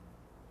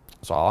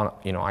 So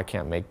I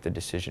can't make the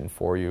decision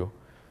for you,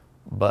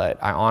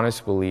 but I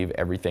honestly believe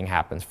everything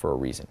happens for a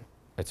reason.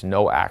 It's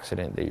no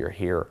accident that you're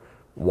here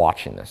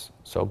watching this.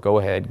 So go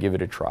ahead, give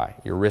it a try.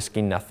 You're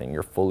risking nothing.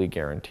 You're fully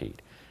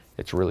guaranteed.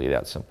 It's really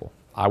that simple.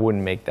 I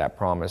wouldn't make that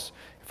promise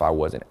if I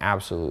wasn't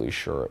absolutely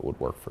sure it would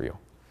work for you.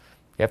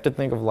 You have to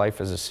think of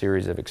life as a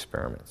series of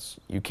experiments.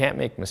 You can't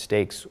make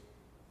mistakes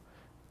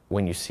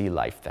when you see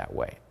life that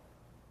way.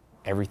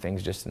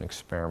 Everything's just an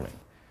experiment.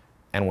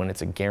 And when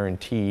it's a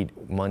guaranteed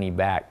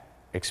money-back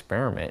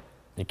experiment,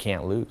 you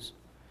can't lose.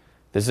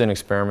 This is an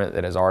experiment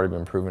that has already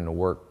been proven to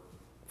work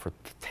for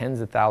tens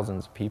of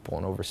thousands of people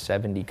in over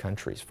 70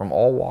 countries from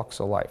all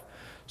walks of life.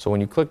 So when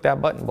you click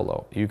that button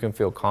below, you can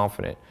feel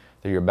confident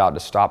that you're about to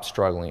stop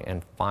struggling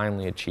and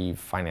finally achieve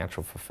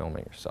financial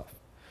fulfillment yourself.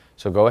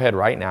 So go ahead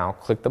right now,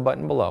 click the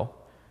button below,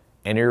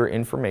 enter your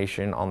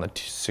information on the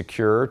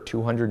secure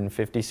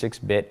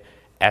 256-bit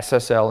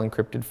SSL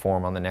encrypted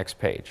form on the next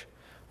page.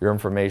 Your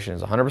information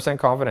is 100%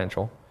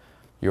 confidential.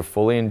 You'll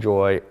fully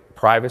enjoy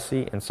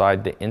privacy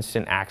inside the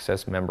instant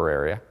access member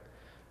area.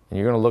 And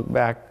you're going to look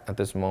back at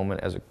this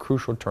moment as a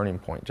crucial turning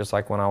point, just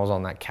like when I was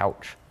on that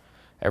couch.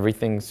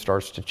 Everything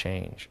starts to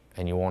change,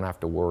 and you won't have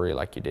to worry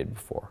like you did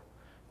before.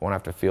 You won't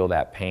have to feel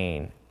that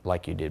pain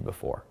like you did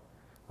before.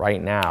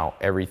 Right now,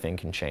 everything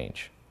can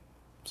change.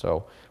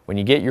 So when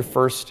you get your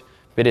first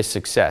bit of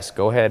success,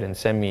 go ahead and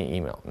send me an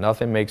email.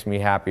 Nothing makes me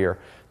happier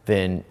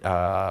than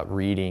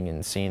reading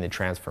and seeing the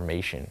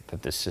transformation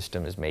that this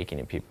system is making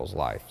in people's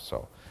lives.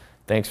 So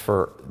thanks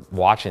for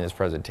watching this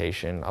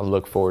presentation. I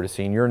look forward to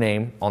seeing your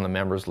name on the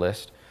members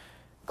list.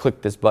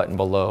 Click this button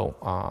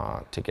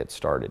below to get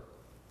started.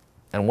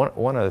 And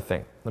one other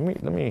thing, let me, I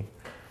don't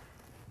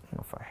know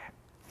if I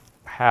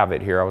have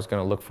it here. I was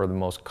going to look for the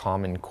most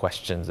common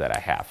questions that I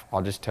have.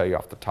 I'll just tell you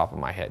off the top of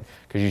my head,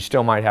 because you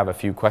still might have a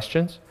few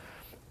questions.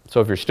 So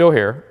if you're still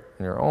here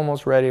and you're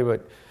almost ready,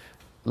 but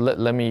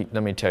let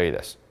me tell you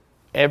this.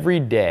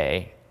 Every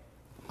day,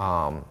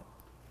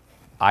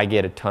 I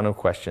get a ton of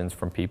questions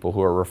from people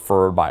who are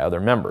referred by other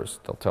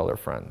members. They'll tell their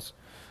friends.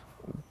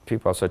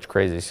 People have such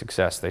crazy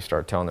success, they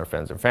start telling their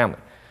friends and family.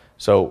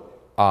 So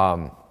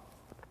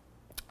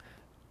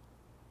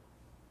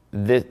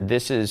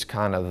this is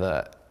kind of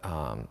the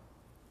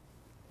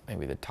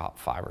maybe the top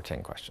 5 or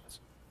 10 questions.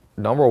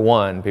 Number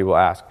one, people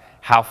ask,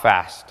 how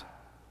fast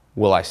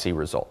will I see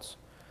results?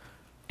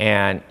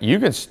 And you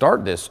can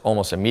start this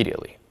almost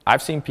immediately.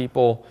 I've seen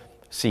people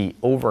see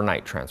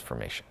overnight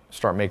transformation,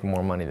 start making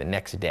more money the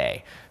next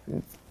day,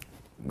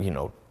 you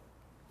know,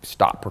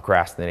 stop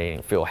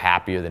procrastinating, feel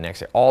happier the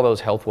next day, all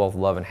those health, wealth,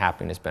 love, and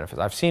happiness benefits.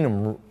 I've seen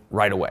them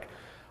right away.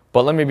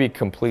 But let me be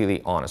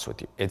completely honest with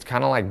you. It's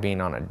kind of like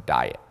being on a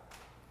diet.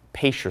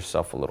 Pace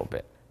yourself a little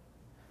bit.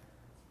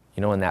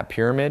 You know, in that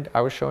pyramid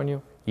I was showing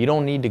you, you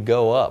don't need to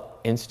go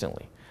up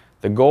instantly.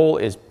 The goal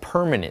is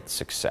permanent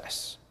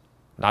success,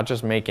 not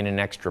just making an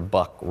extra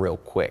buck real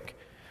quick,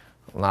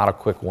 not a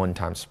quick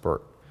one-time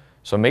spurt.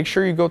 So make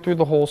sure you go through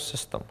the whole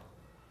system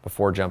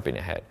before jumping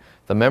ahead.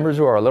 The members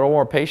who are a little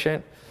more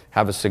patient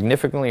have a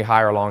significantly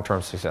higher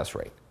long-term success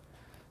rate.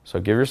 So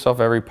give yourself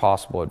every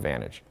possible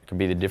advantage. It could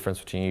be the difference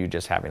between you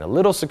just having a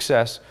little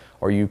success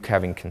or you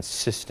having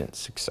consistent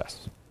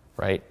success,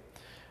 right?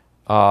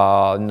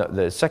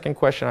 The second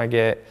question I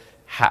get,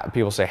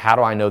 people say, how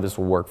do I know this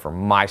will work for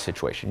my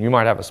situation? You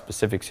might have a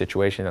specific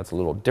situation that's a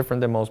little different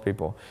than most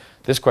people.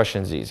 This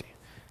question is easy.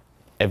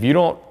 If you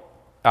don't,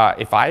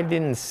 if I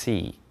didn't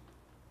see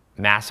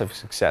massive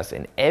success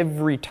in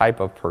every type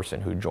of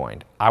person who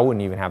joined, I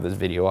wouldn't even have this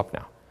video up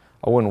now.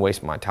 I wouldn't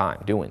waste my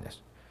time doing this.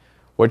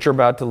 What you're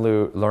about to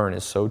learn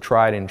is so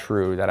tried and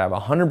true that I have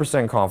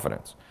 100%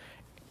 confidence,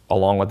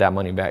 along with that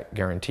money back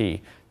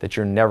guarantee, that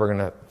you're never going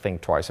to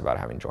think twice about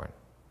having joined.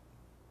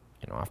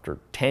 You know, after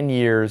 10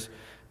 years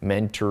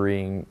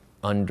mentoring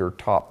under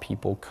top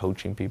people,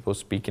 coaching people,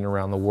 speaking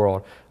around the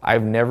world,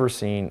 I've never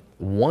seen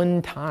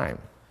one time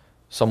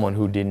someone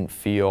who didn't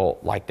feel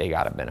like they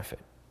got a benefit.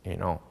 You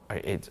know,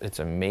 it's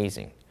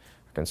amazing.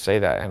 I can say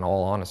that in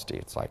all honesty.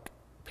 It's like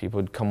people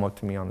would come up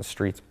to me on the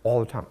streets all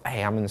the time.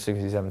 Hey, I'm in the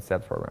 67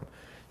 Steps program.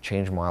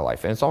 Changed my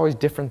life. And it's always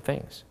different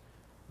things.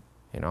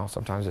 You know,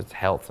 sometimes it's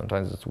health,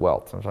 sometimes it's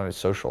wealth, sometimes it's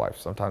social life,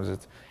 sometimes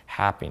it's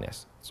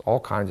happiness. It's all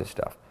kinds of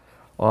stuff.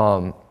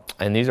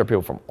 And these are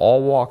people from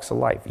all walks of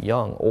life,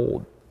 young,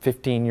 old,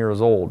 15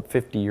 years old,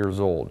 50 years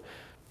old,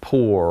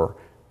 poor,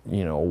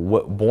 you know,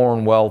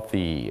 born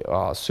wealthy,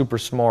 super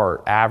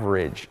smart,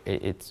 average.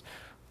 It's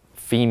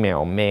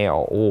female,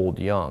 male, old,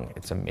 young.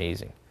 It's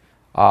amazing.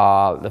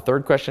 The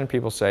third question,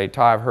 people say,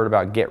 Tai, I've heard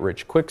about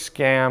get-rich-quick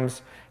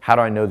scams. How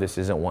do I know this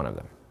isn't one of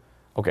them?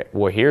 Okay,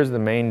 well, here's the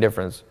main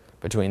difference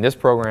between this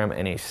program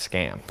and a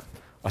scam.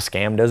 A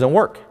scam doesn't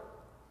work.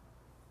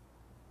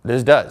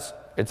 This does.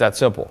 It's that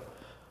simple.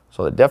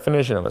 So the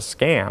definition of a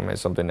scam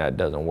is something that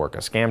doesn't work. A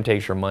scam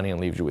takes your money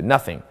and leaves you with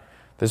nothing.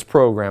 This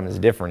program is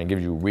different. It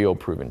gives you real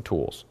proven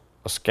tools.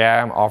 A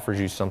scam offers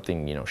you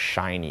something, you know,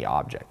 shiny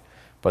object,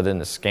 but then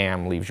the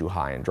scam leaves you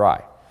high and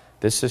dry.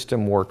 This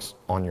system works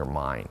on your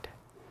mind.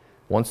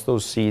 Once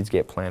those seeds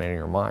get planted in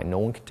your mind, no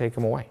one can take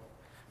them away.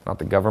 Not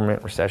the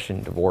government,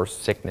 recession, divorce,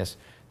 sickness.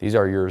 These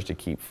are yours to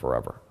keep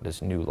forever,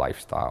 this new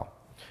lifestyle.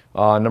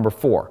 Number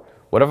 4,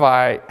 what if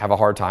I have a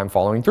hard time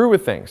following through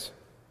with things?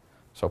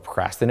 So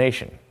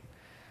procrastination.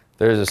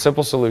 There's a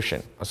simple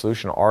solution, a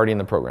solution already in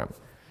the program.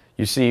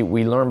 You see,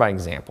 we learn by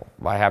example,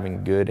 by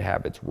having good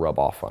habits rub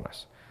off on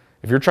us.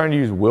 If you're trying to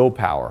use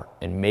willpower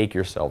and make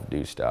yourself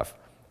do stuff,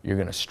 you're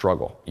going to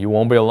struggle. You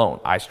won't be alone.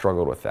 I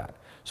struggled with that.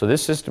 So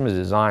this system is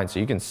designed so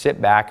you can sit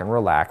back and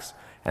relax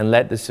and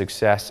let the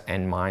success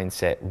and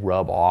mindset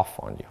rub off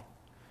on you.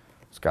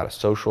 It's got a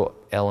social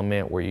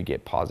element where you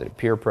get positive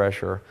peer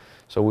pressure.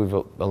 So we've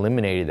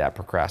eliminated that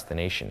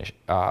procrastination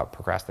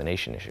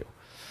issue.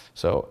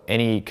 So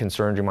any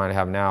concerns you might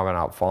have now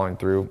about following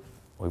through,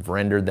 we've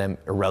rendered them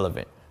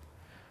irrelevant.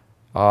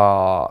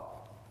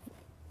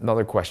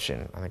 Another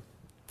question, I think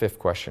 5th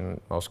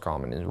question, most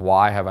common, is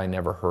why have I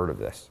never heard of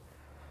this?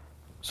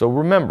 So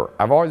remember,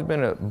 I've always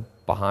been a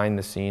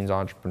behind-the-scenes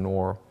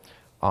entrepreneur.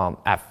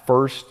 At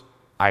first,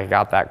 I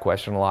got that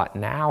question a lot.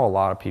 Now a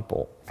lot of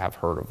people have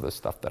heard of the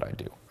stuff that I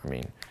do. I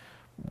mean,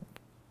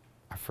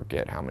 I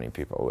forget how many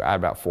people. I had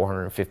about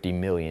 450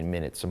 million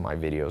minutes of my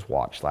videos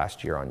watched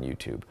last year on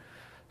YouTube.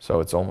 So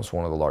it's almost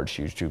one of the large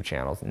YouTube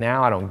channels.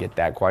 Now I don't get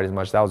that quite as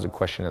much. That was a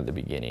question at the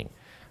beginning.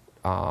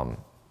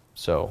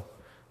 So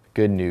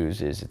good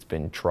news is it's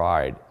been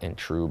tried and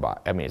true by,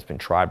 it's been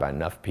tried by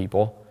enough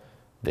people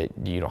that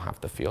you don't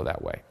have to feel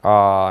that way.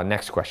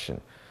 Next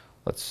question.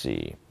 Let's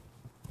see.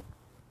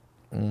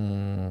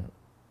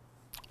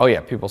 Oh yeah,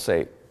 people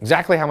say,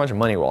 exactly how much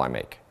money will I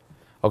make?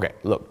 Okay,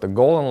 look, the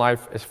goal in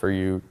life is for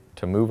you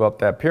to move up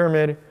that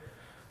pyramid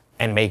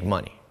and make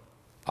money.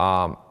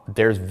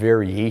 There's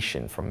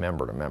variation from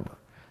member to member.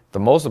 The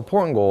most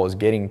important goal is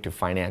getting to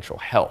financial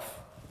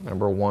health.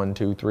 Remember 1,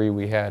 2, 3,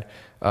 we had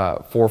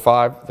 4,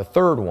 5. The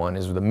third one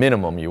is the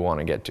minimum you want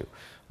to get to,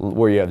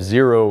 where you have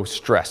zero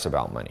stress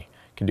about money.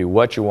 You can do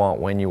what you want,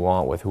 when you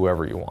want, with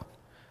whoever you want.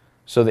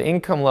 So the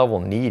income level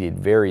needed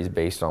varies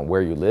based on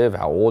where you live,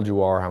 how old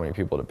you are, how many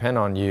people depend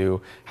on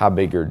you, how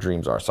big your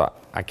dreams are. So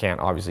I can't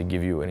obviously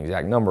give you an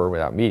exact number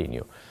without meeting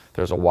you.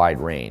 There's a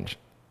wide range.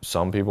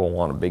 Some people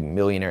want a big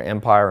millionaire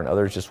empire and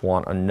others just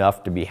want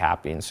enough to be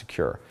happy and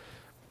secure.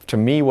 To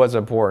me, what's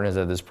important is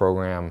that this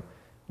program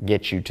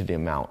gets you to the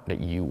amount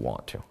that you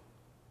want to.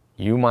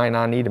 You might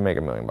not need to make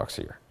 $1 million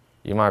a year.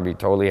 You might be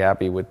totally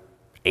happy with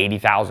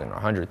 80,000 or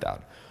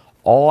 100,000.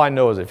 All I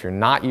know is if you're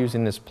not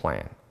using this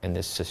plan and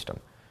this system,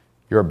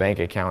 your bank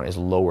account is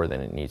lower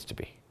than it needs to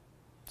be.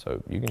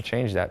 So you can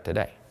change that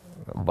today.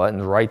 The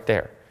button's right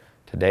there.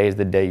 Today is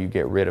the day you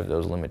get rid of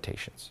those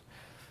limitations.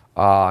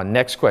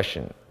 Next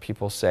question.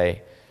 People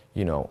say,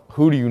 you know,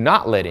 who do you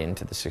not let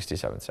into the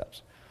 67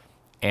 steps?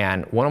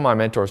 And one of my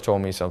mentors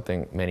told me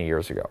something many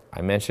years ago.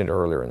 I mentioned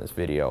earlier in this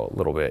video a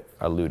little bit,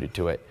 alluded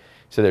to it.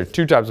 So there's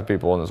two types of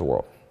people in this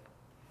world.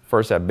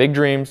 First, have big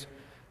dreams,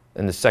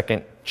 and the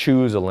second,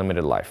 choose a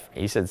limited life.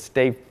 He said,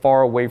 stay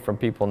far away from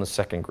people in the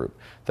second group,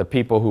 the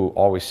people who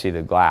always see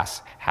the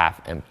glass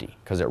half empty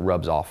because it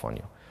rubs off on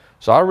you.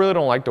 So I really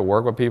don't like to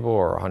work with people who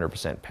are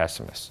 100%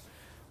 pessimists.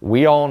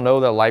 We all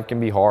know that life can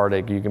be hard,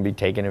 you can be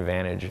taken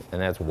advantage,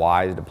 and that's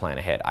wise to plan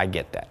ahead. I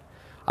get that.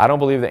 I don't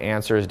believe the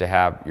answer is to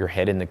have your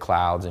head in the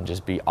clouds and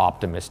just be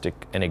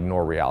optimistic and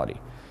ignore reality.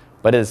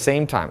 But at the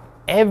same time,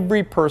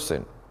 every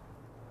person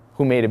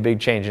who made a big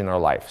change in their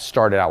life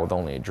started out with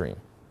only a dream.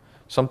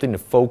 Something to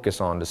focus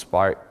on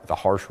despite the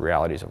harsh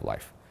realities of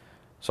life.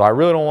 So I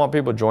really don't want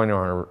people joining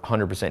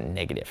 100%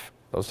 negative.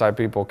 Those type of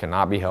people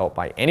cannot be helped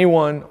by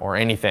anyone or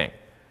anything.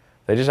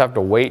 They just have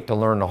to wait to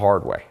learn the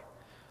hard way.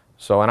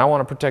 So, and I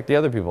want to protect the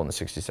other people in the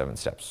 67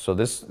 steps. So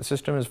this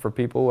system is for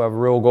people who have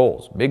real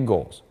goals, big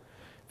goals.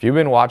 If you've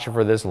been watching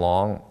for this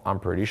long, I'm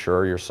pretty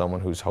sure you're someone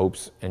whose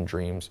hopes and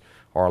dreams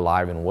are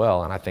alive and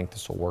well, and I think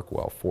this will work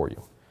well for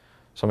you.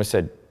 Somebody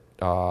said,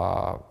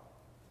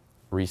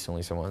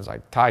 recently someone was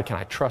like, Tai, can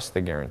I trust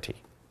the guarantee?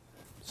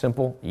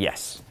 Simple,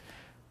 yes.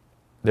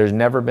 There's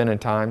never been a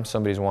time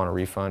somebody's won a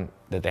refund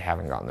that they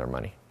haven't gotten their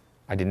money.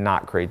 I did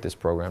not create this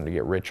program to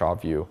get rich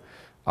off you.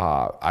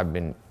 I've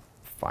been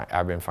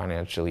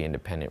financially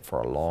independent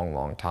for a long,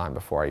 long time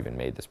before I even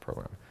made this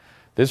program.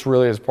 This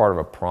really is part of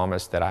a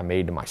promise that I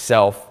made to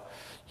myself,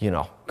 you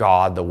know,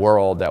 God, the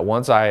world, that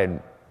once I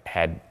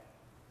had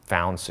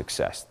found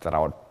success, that I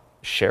would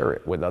share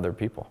it with other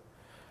people.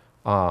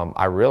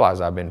 I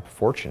realized I've been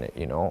fortunate,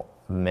 you know,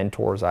 the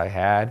mentors I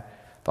had,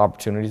 the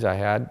opportunities I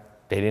had,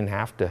 they didn't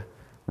have to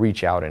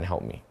reach out and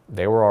help me.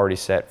 They were already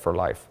set for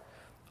life.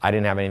 I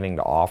didn't have anything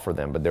to offer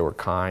them, but they were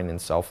kind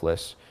and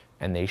selfless,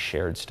 and they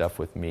shared stuff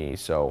with me.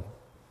 So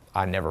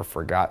I never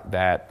forgot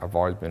that. I've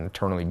always been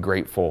eternally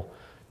grateful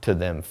to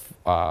them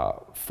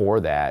for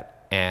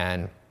that.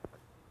 And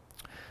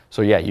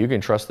so yeah, you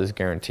can trust this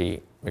guarantee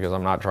because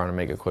I'm not trying to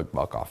make a quick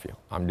buck off you.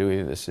 I'm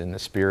doing this in the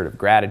spirit of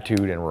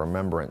gratitude and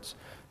remembrance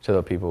to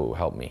the people who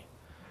helped me.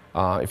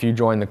 If you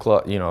join the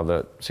club, you know,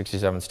 the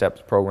 67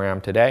 Steps program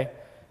today,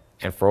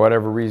 and for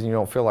whatever reason you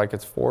don't feel like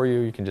it's for you,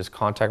 you can just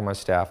contact my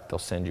staff. They'll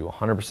send you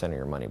 100% of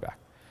your money back.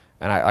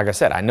 And like I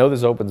said, I know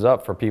this opens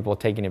up for people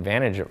taking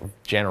advantage of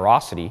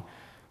generosity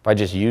by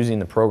just using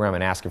the program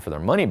and asking for their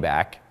money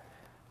back.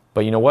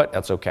 But you know what?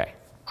 That's okay.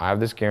 I have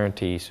this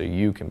guarantee so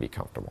you can be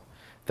comfortable.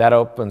 That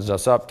opens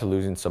us up to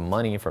losing some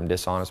money from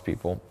dishonest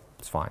people.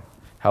 It's fine.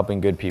 Helping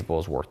good people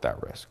is worth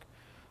that risk.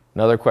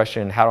 Another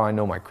question, how do I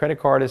know my credit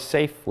card is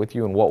safe with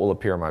you and what will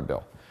appear on my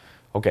bill?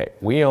 Okay,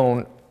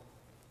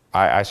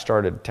 I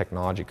started a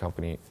technology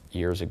company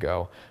years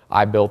ago.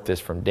 I built this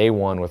from day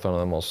one with one of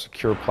the most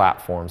secure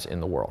platforms in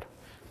the world.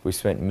 We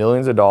spent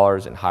millions of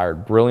dollars and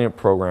hired brilliant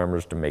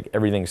programmers to make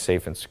everything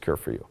safe and secure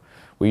for you.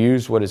 We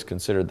used what is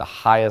considered the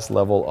highest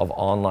level of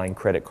online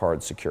credit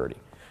card security,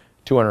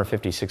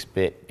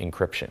 256-bit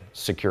encryption,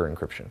 secure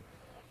encryption.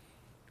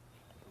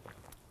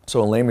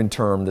 So in layman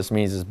term, this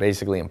means it's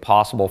basically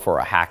impossible for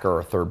a hacker or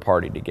a third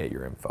party to get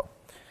your info.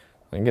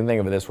 You can think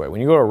of it this way. When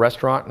you go to a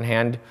restaurant and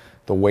hand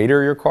the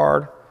waiter your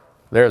card,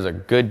 there's a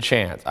good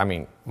chance. I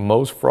mean,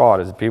 most fraud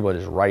is people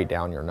just write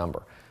down your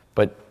number.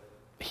 But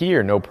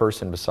here, no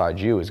person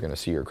besides you is going to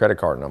see your credit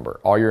card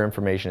number. All your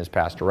information is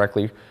passed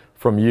directly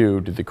from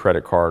you to the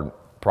credit card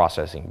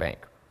processing bank.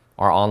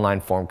 Our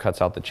online form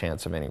cuts out the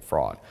chance of any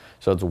fraud.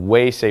 So it's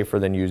way safer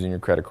than using your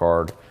credit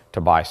card to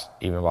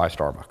even buy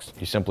Starbucks.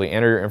 You simply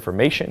enter your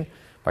information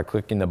by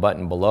clicking the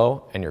button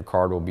below, and your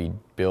card will be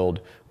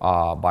billed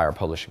by our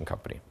publishing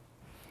company.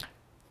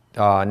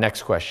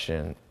 Next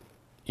question.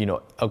 You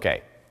know,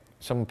 okay,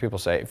 some people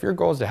say, if your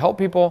goal is to help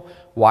people,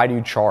 why do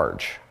you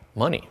charge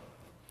money?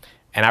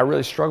 And I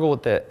really struggled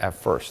with that at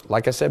first.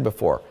 Like I said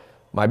before,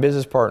 my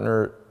business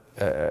partner,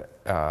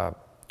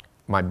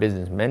 my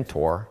business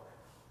mentor,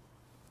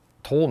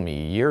 told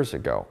me years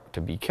ago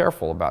to be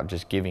careful about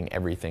just giving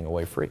everything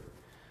away free.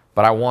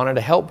 But I wanted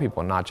to help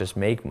people, not just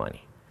make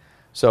money.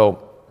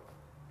 So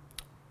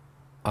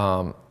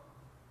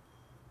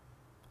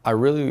I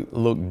really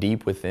look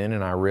deep within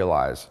and I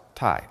realize,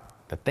 Tai,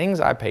 the things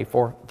I pay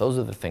for, those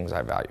are the things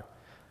I value.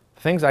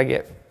 The things I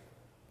get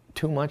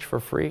too much for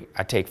free,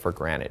 I take for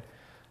granted.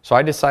 So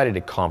I decided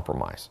to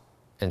compromise.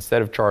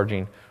 Instead of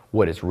charging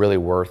what it's really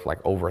worth, like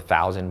over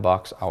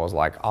 $1,000, I was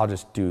like, I'll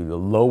just do the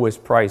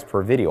lowest price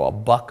per video,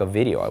 $1 a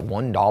video at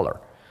 $1,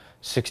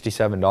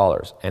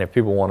 $67. And if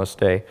people want to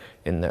stay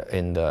in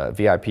the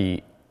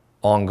VIP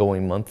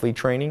ongoing monthly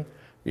training,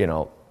 you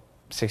know,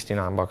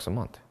 $69 a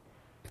month.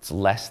 It's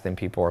less than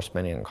people are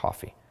spending on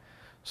coffee.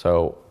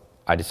 So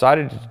I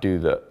decided to do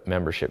the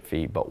membership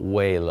fee, but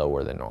way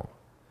lower than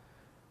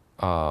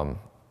normal.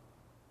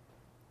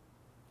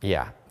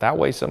 Yeah, that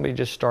way somebody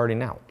just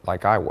starting out,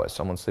 like I was,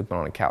 someone sleeping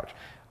on a couch.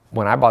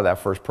 When I bought that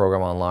first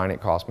program online, it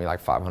cost me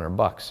like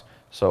 $500.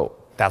 So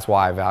that's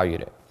why I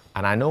valued it.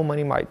 And I know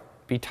money might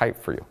be tight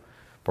for you,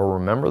 but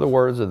remember the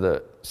words of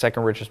the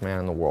second richest man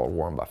in the world,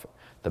 Warren Buffett.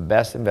 The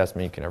best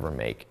investment you can ever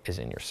make is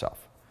in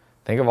yourself.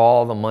 Think of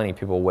all the money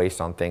people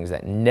waste on things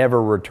that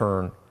never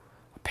return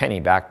a penny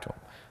back to them.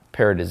 A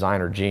pair of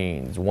designer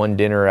jeans, one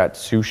dinner at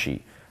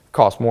sushi,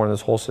 costs more than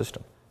this whole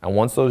system. And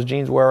once those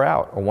jeans wear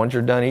out, or once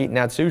you're done eating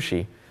that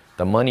sushi,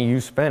 the money you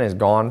spent is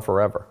gone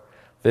forever.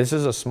 This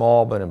is a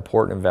small but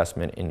important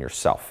investment in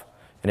yourself.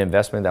 An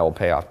investment that will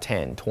pay off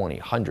 10, 20,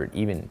 100,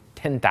 even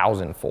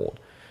 10,000 fold.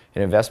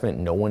 An investment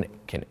no one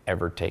can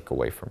ever take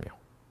away from you.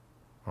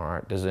 All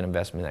right, this is an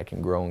investment that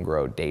can grow and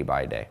grow day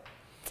by day.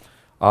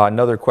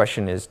 Another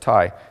question is,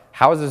 Tai,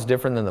 how is this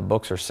different than the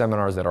books or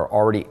seminars that are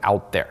already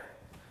out there?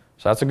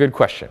 So that's a good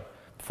question.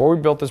 Before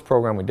we built this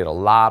program, we did a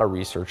lot of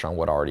research on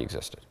what already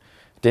existed.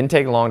 It didn't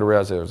take long to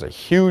realize there was a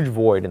huge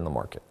void in the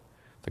market.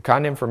 The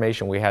kind of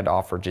information we had to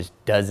offer just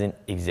doesn't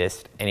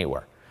exist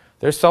anywhere.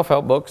 There's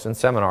self-help books and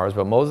seminars,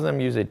 but most of them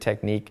use a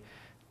technique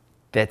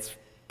that's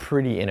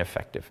pretty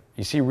ineffective.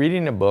 You see,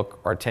 reading a book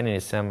or attending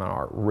a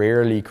seminar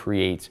rarely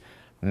creates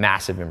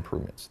massive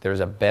improvements. There's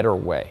a better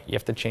way. You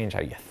have to change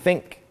how you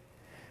think.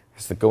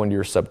 It's to go into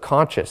your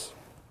subconscious.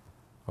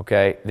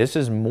 Okay? This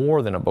is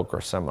more than a book or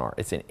seminar.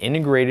 It's an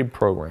integrated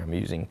program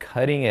using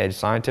cutting-edge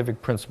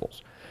scientific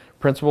principles.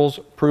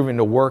 Principles proven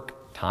to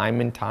work time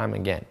and time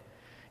again.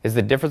 It's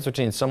the difference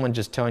between someone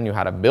just telling you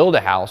how to build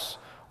a house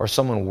or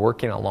someone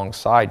working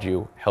alongside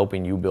you,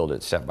 helping you build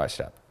it step by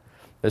step.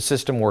 The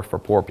system works for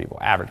poor people,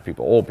 average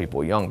people, old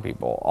people, young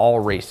people, all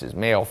races,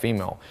 male,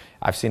 female.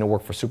 I've seen it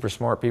work for super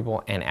smart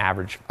people and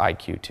average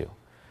IQ too.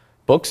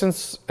 Books and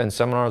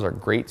seminars are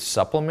great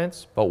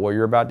supplements, but what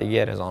you're about to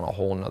get is on a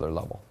whole nother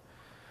level.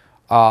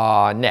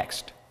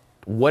 Next,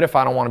 what if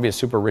I don't want to be a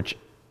super rich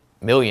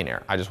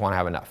millionaire? I just want to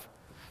have enough.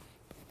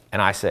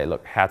 And I say,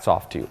 look, hats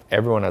off to you.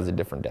 Everyone has a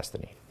different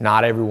destiny.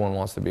 Not everyone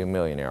wants to be a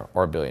millionaire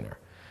or a billionaire.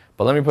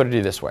 But let me put it to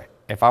you this way.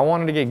 If I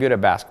wanted to get good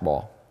at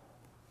basketball,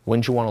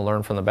 wouldn't you want to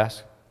learn from the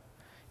best?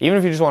 Even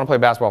if you just want to play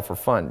basketball for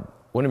fun,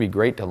 wouldn't it be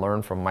great to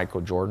learn from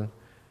Michael Jordan?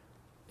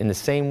 In the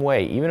same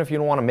way, even if you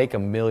don't want to make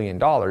 $1 million,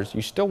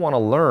 you still want to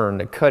learn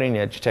the cutting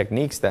edge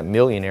techniques that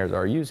millionaires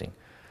are using.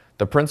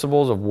 The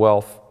principles of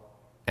wealth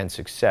and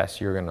success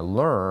you're going to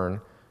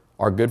learn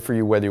are good for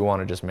you whether you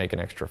want to just make an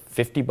extra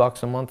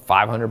 $50 a month,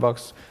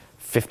 $500,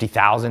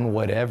 50,000,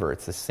 whatever.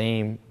 It's the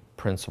same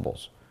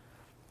principles.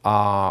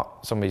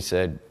 Somebody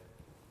said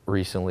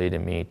recently to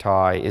me,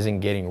 Tai,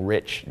 isn't getting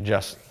rich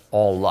just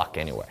all luck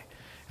anyway?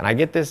 And I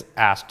get this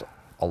asked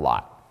a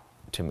lot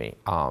to me.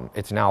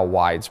 It's now a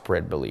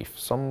widespread belief,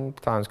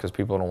 sometimes because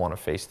people don't want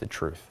to face the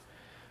truth.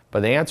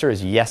 But the answer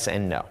is yes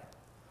and no.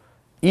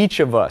 Each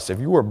of us, if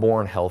you were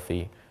born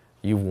healthy,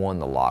 you've won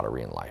the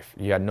lottery in life.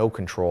 You had no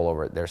control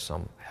over it. There's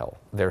some hell.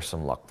 There's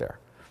some luck there.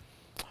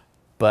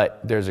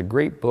 But there's a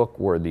great book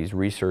where these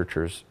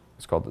researchers,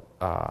 it's called,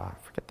 I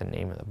forget the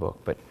name of the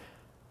book, but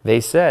they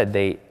said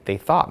they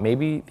thought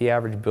maybe the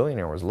average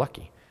billionaire was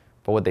lucky.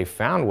 But what they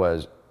found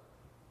was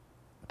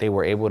they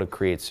were able to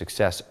create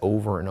success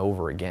over and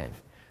over again,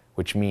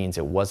 which means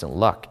it wasn't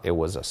luck, it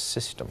was a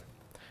system.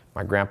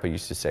 My grandpa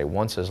used to say,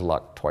 once is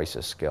luck, twice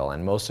is skill.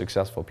 And most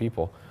successful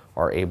people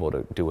are able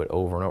to do it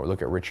over and over.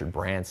 Look at Richard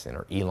Branson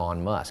or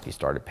Elon Musk. He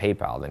started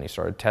PayPal, then he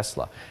started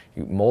Tesla,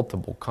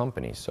 multiple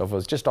companies. So if it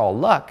was just all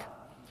luck,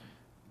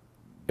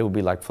 it would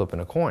be like flipping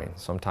a coin.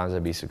 Sometimes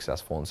they'd be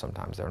successful and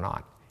sometimes they're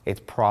not.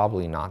 It's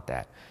probably not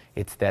that.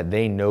 It's that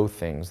they know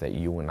things that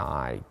you and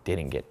I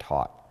didn't get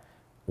taught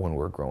when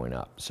we're growing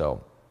up.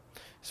 So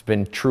it's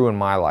been true in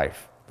my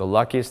life. The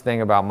luckiest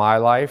thing about my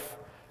life,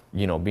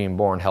 you know, being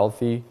born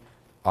healthy,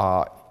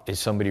 is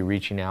somebody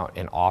reaching out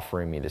and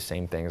offering me the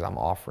same things I'm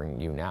offering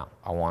you now.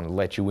 I want to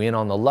let you in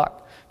on the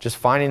luck. Just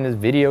finding this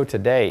video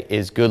today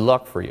is good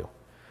luck for you.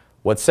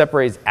 What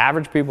separates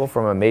average people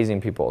from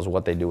amazing people is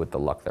what they do with the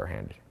luck they're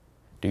handed.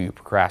 Do you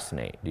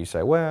procrastinate? Do you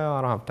say, well,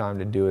 I don't have time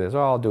to do this,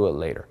 or I'll do it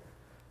later?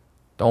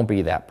 Don't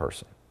be that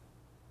person.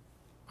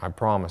 I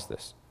promise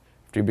this.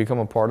 If you become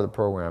a part of the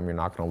program, you're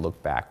not going to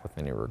look back with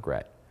any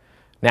regret.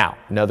 Now,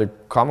 another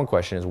common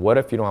question is, what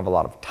if you don't have a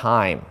lot of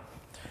time?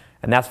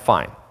 And that's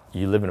fine.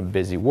 You live in a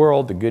busy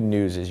world. The good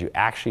news is you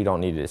actually don't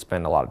need to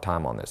spend a lot of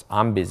time on this.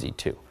 I'm busy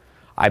too.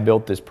 I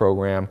built this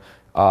program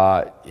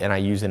and I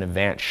use an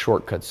advanced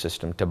shortcut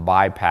system to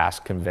bypass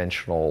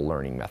conventional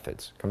learning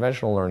methods.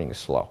 Conventional learning is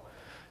slow.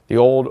 The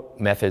old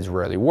methods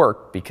rarely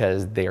work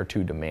because they are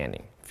too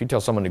demanding. If you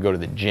tell someone to go to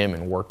the gym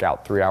and work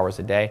out 3 hours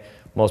a day,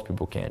 most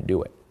people can't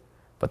do it.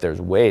 But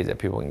there's ways that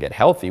people can get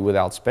healthy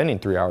without spending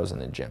 3 hours in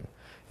the gym.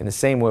 In the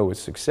same way with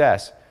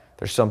success,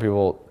 there's some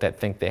people that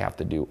think they have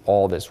to do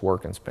all this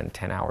work and spend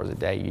 10 hours a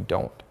day. You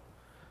don't.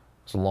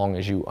 As long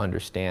as you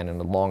understand and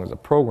as long as a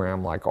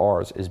program like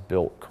ours is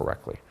built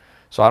correctly.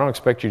 So I don't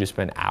expect you to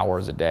spend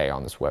hours a day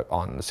on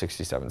the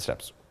 67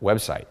 Steps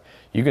website.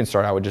 You can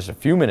start out with just a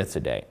few minutes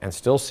a day and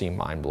still see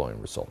mind-blowing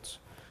results.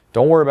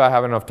 Don't worry about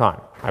having enough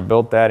time. I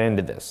built that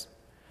into this.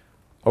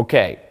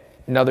 Okay,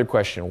 another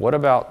question. What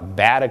about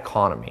bad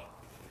economy?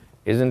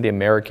 Isn't the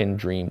American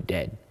dream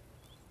dead?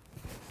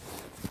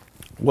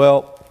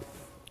 Well,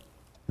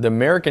 the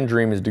American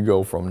dream is to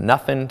go from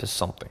nothing to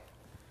something.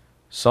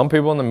 Some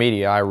people in the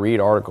media, I read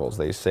articles,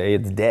 they say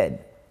it's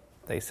dead.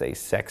 They say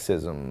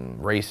sexism,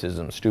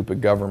 racism,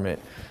 stupid government,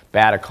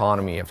 bad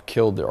economy have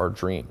killed our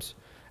dreams.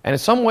 And in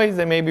some ways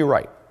they may be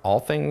right. All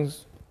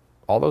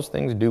those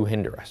things do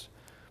hinder us.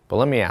 But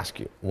let me ask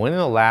you, when in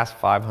the last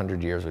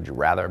 500 years would you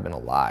rather have been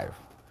alive?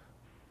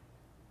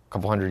 A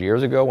couple hundred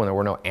years ago when there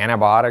were no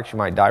antibiotics, you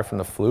might die from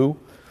the flu.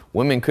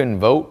 Women couldn't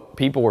vote,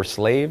 people were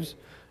slaves.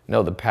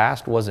 No, the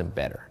past wasn't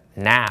better.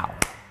 Now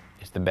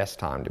is the best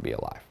time to be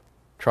alive.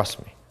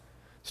 Trust me.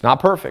 It's not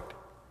perfect.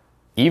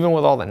 Even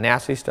with all the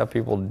nasty stuff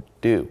people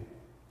do,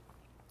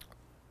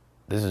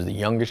 this is the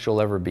youngest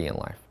you'll ever be in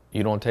life.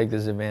 You don't take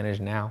this advantage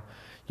now,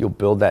 you'll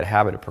build that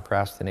habit of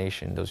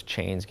procrastination. Those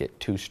chains get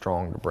too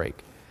strong to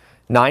break.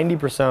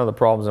 90% of the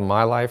problems in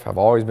my life have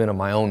always been of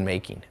my own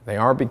making. They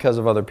aren't because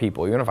of other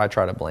people, even if I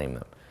try to blame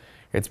them.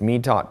 It's me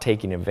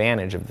taking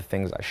advantage of the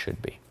things I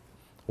should be.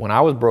 When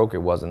I was broke, it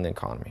wasn't the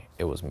economy,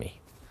 it was me.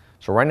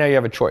 So right now you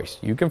have a choice.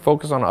 You can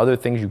focus on other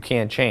things you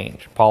can't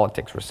change,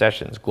 politics,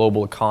 recessions,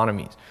 global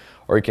economies,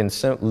 or you can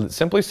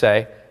simply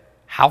say,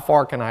 how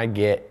far can I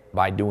get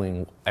by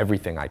doing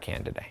everything I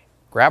can today?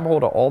 Grab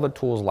hold of all the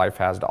tools life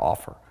has to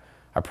offer.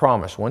 I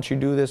promise, once you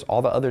do this,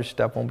 all the other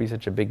stuff won't be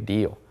such a big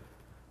deal.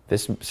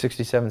 This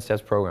 67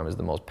 Steps program is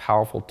the most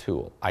powerful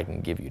tool I can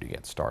give you to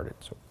get started.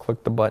 So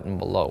click the button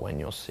below and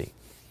you'll see.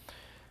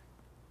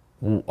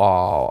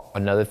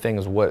 Another thing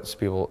is what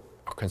people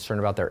are concerned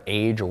about their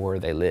age or where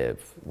they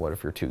live. What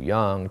if you're too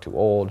young, too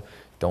old,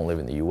 don't live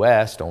in the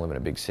US, don't live in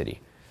a big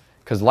city?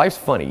 Because life's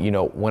funny. You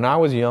know, when I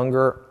was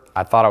younger,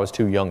 I thought I was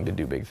too young to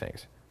do big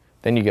things.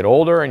 Then you get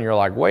older and you're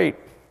like, wait,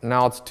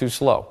 now it's too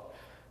slow.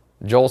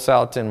 Joel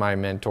Salatin, my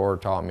mentor,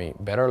 taught me,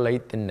 better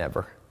late than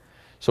never.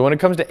 So when it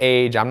comes to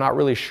age, I'm not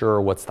really sure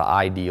what's the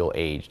ideal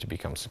age to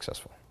become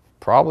successful.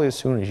 Probably as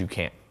soon as you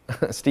can.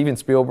 Steven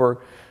Spielberg,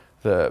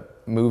 the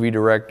movie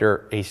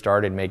director, he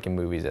started making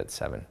movies at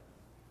 7.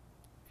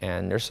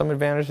 And there's some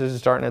advantages to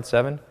starting at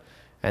 7.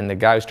 And the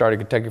guy who started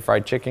Kentucky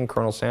Fried Chicken,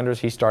 Colonel Sanders,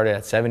 he started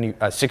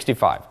at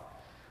 65.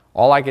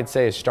 All I could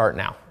say is start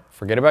now.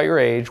 Forget about your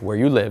age, where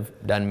you live,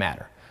 doesn't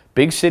matter.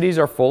 Big cities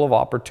are full of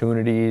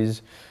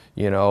opportunities,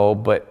 you know,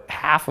 but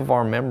half of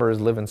our members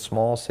live in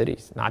small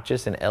cities, not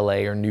just in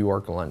LA or New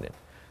York or London.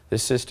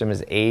 This system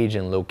is age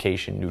and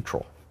location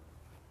neutral,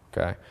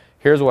 okay?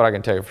 Here's what I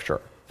can tell you for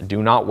sure.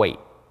 Do not wait.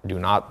 Do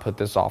not put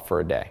this off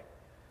for a day.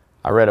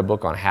 I read a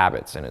book on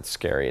habits and it's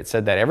scary. It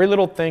said that every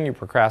little thing you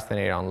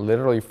procrastinate on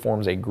literally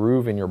forms a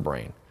groove in your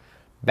brain.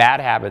 Bad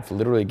habits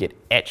literally get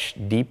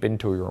etched deep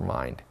into your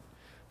mind.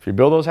 If you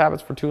build those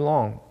habits for too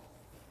long,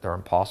 they're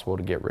impossible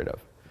to get rid of.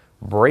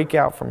 Break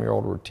out from your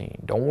old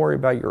routine. Don't worry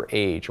about your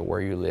age or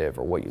where you live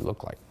or what you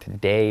look like.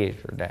 Today is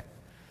your day.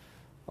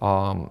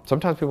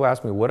 Sometimes people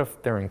ask me, what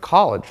if they're in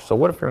college? So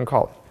what if you're in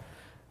college?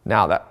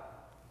 Now,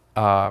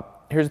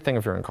 here's the thing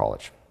if you're in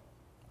college.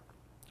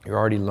 You're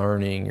already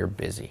learning, you're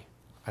busy.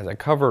 As I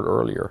covered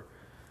earlier,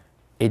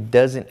 it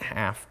doesn't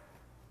have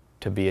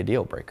to be a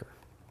deal breaker.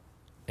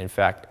 In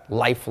fact,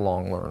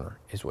 lifelong learner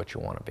is what you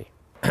want to be.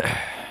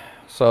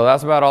 So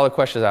that's about all the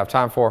questions I have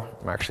time for.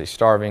 I'm actually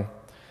starving.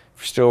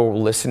 If you're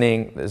still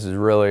listening, this is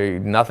really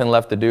nothing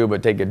left to do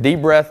but take a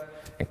deep breath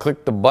and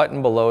click the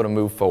button below to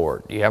move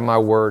forward. You have my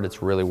word,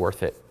 it's really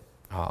worth it.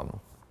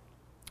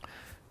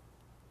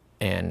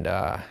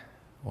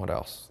 What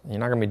else? You're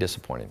not going to be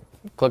disappointed.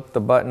 Click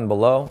the button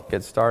below,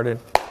 get started,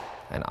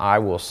 and I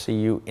will see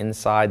you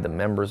inside the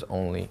members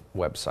only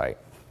website.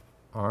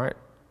 All right,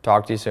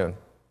 talk to you soon.